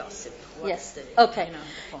want to gossip. What's the Okay. the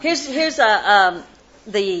point? Here's the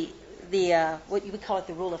what you would call it,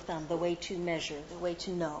 the rule of thumb, the way to measure, the way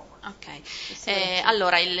to know. Ok.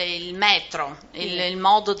 Allora, il metro, il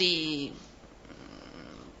modo di...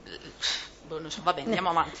 non so, va bene, andiamo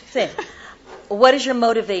avanti. Sì. What is your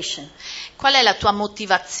motivation? Qual è la tua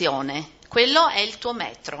motivazione? Quello è il tuo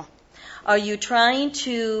metro. Are you trying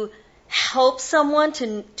to help someone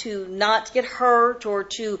to not get hurt or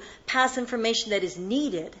to pass information that is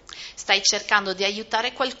needed? Stai cercando di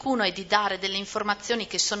aiutare qualcuno e di dare delle informazioni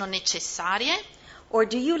che sono necessarie? Or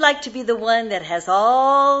do you like to be the one that has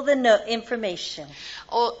all the information?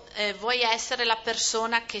 O vuoi essere la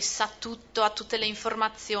persona che sa tutto, ha tutte le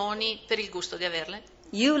informazioni per il gusto di averle?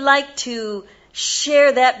 You like to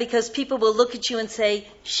share that because people will look at you and say,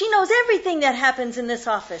 she knows everything that happens in this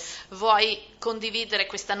office. Vuoi condividere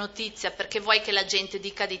questa notizia perché vuoi che la gente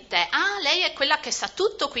dica di te, ah, lei è quella che sa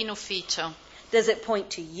tutto qui in ufficio. Does it point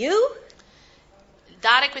to you?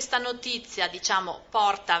 Dare questa notizia,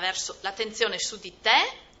 porta verso l'attenzione su di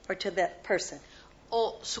te Or to that person?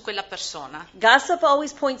 o su quella persona? Gossip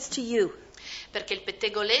always points to you. Perché il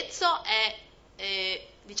pettegolezzo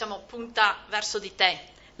punta verso di te.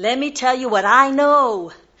 Let me tell you what I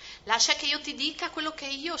know. Lascia che io ti dica quello che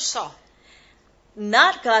io so.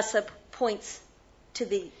 Not gossip points to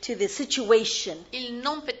the situation. Il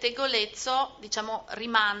non pettegolezzo,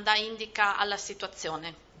 rimanda, indica alla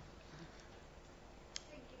situazione.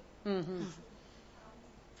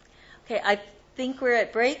 Okay, I think we're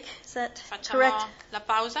at break. Is that Facciamo correct? la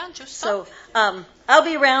pausa, giusto? So I'll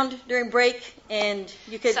be around during break, and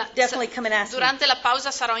you could definitely come and ask me. Durante la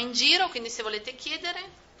pausa sarò in giro, quindi se volete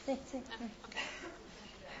chiedere. Sì. Ok.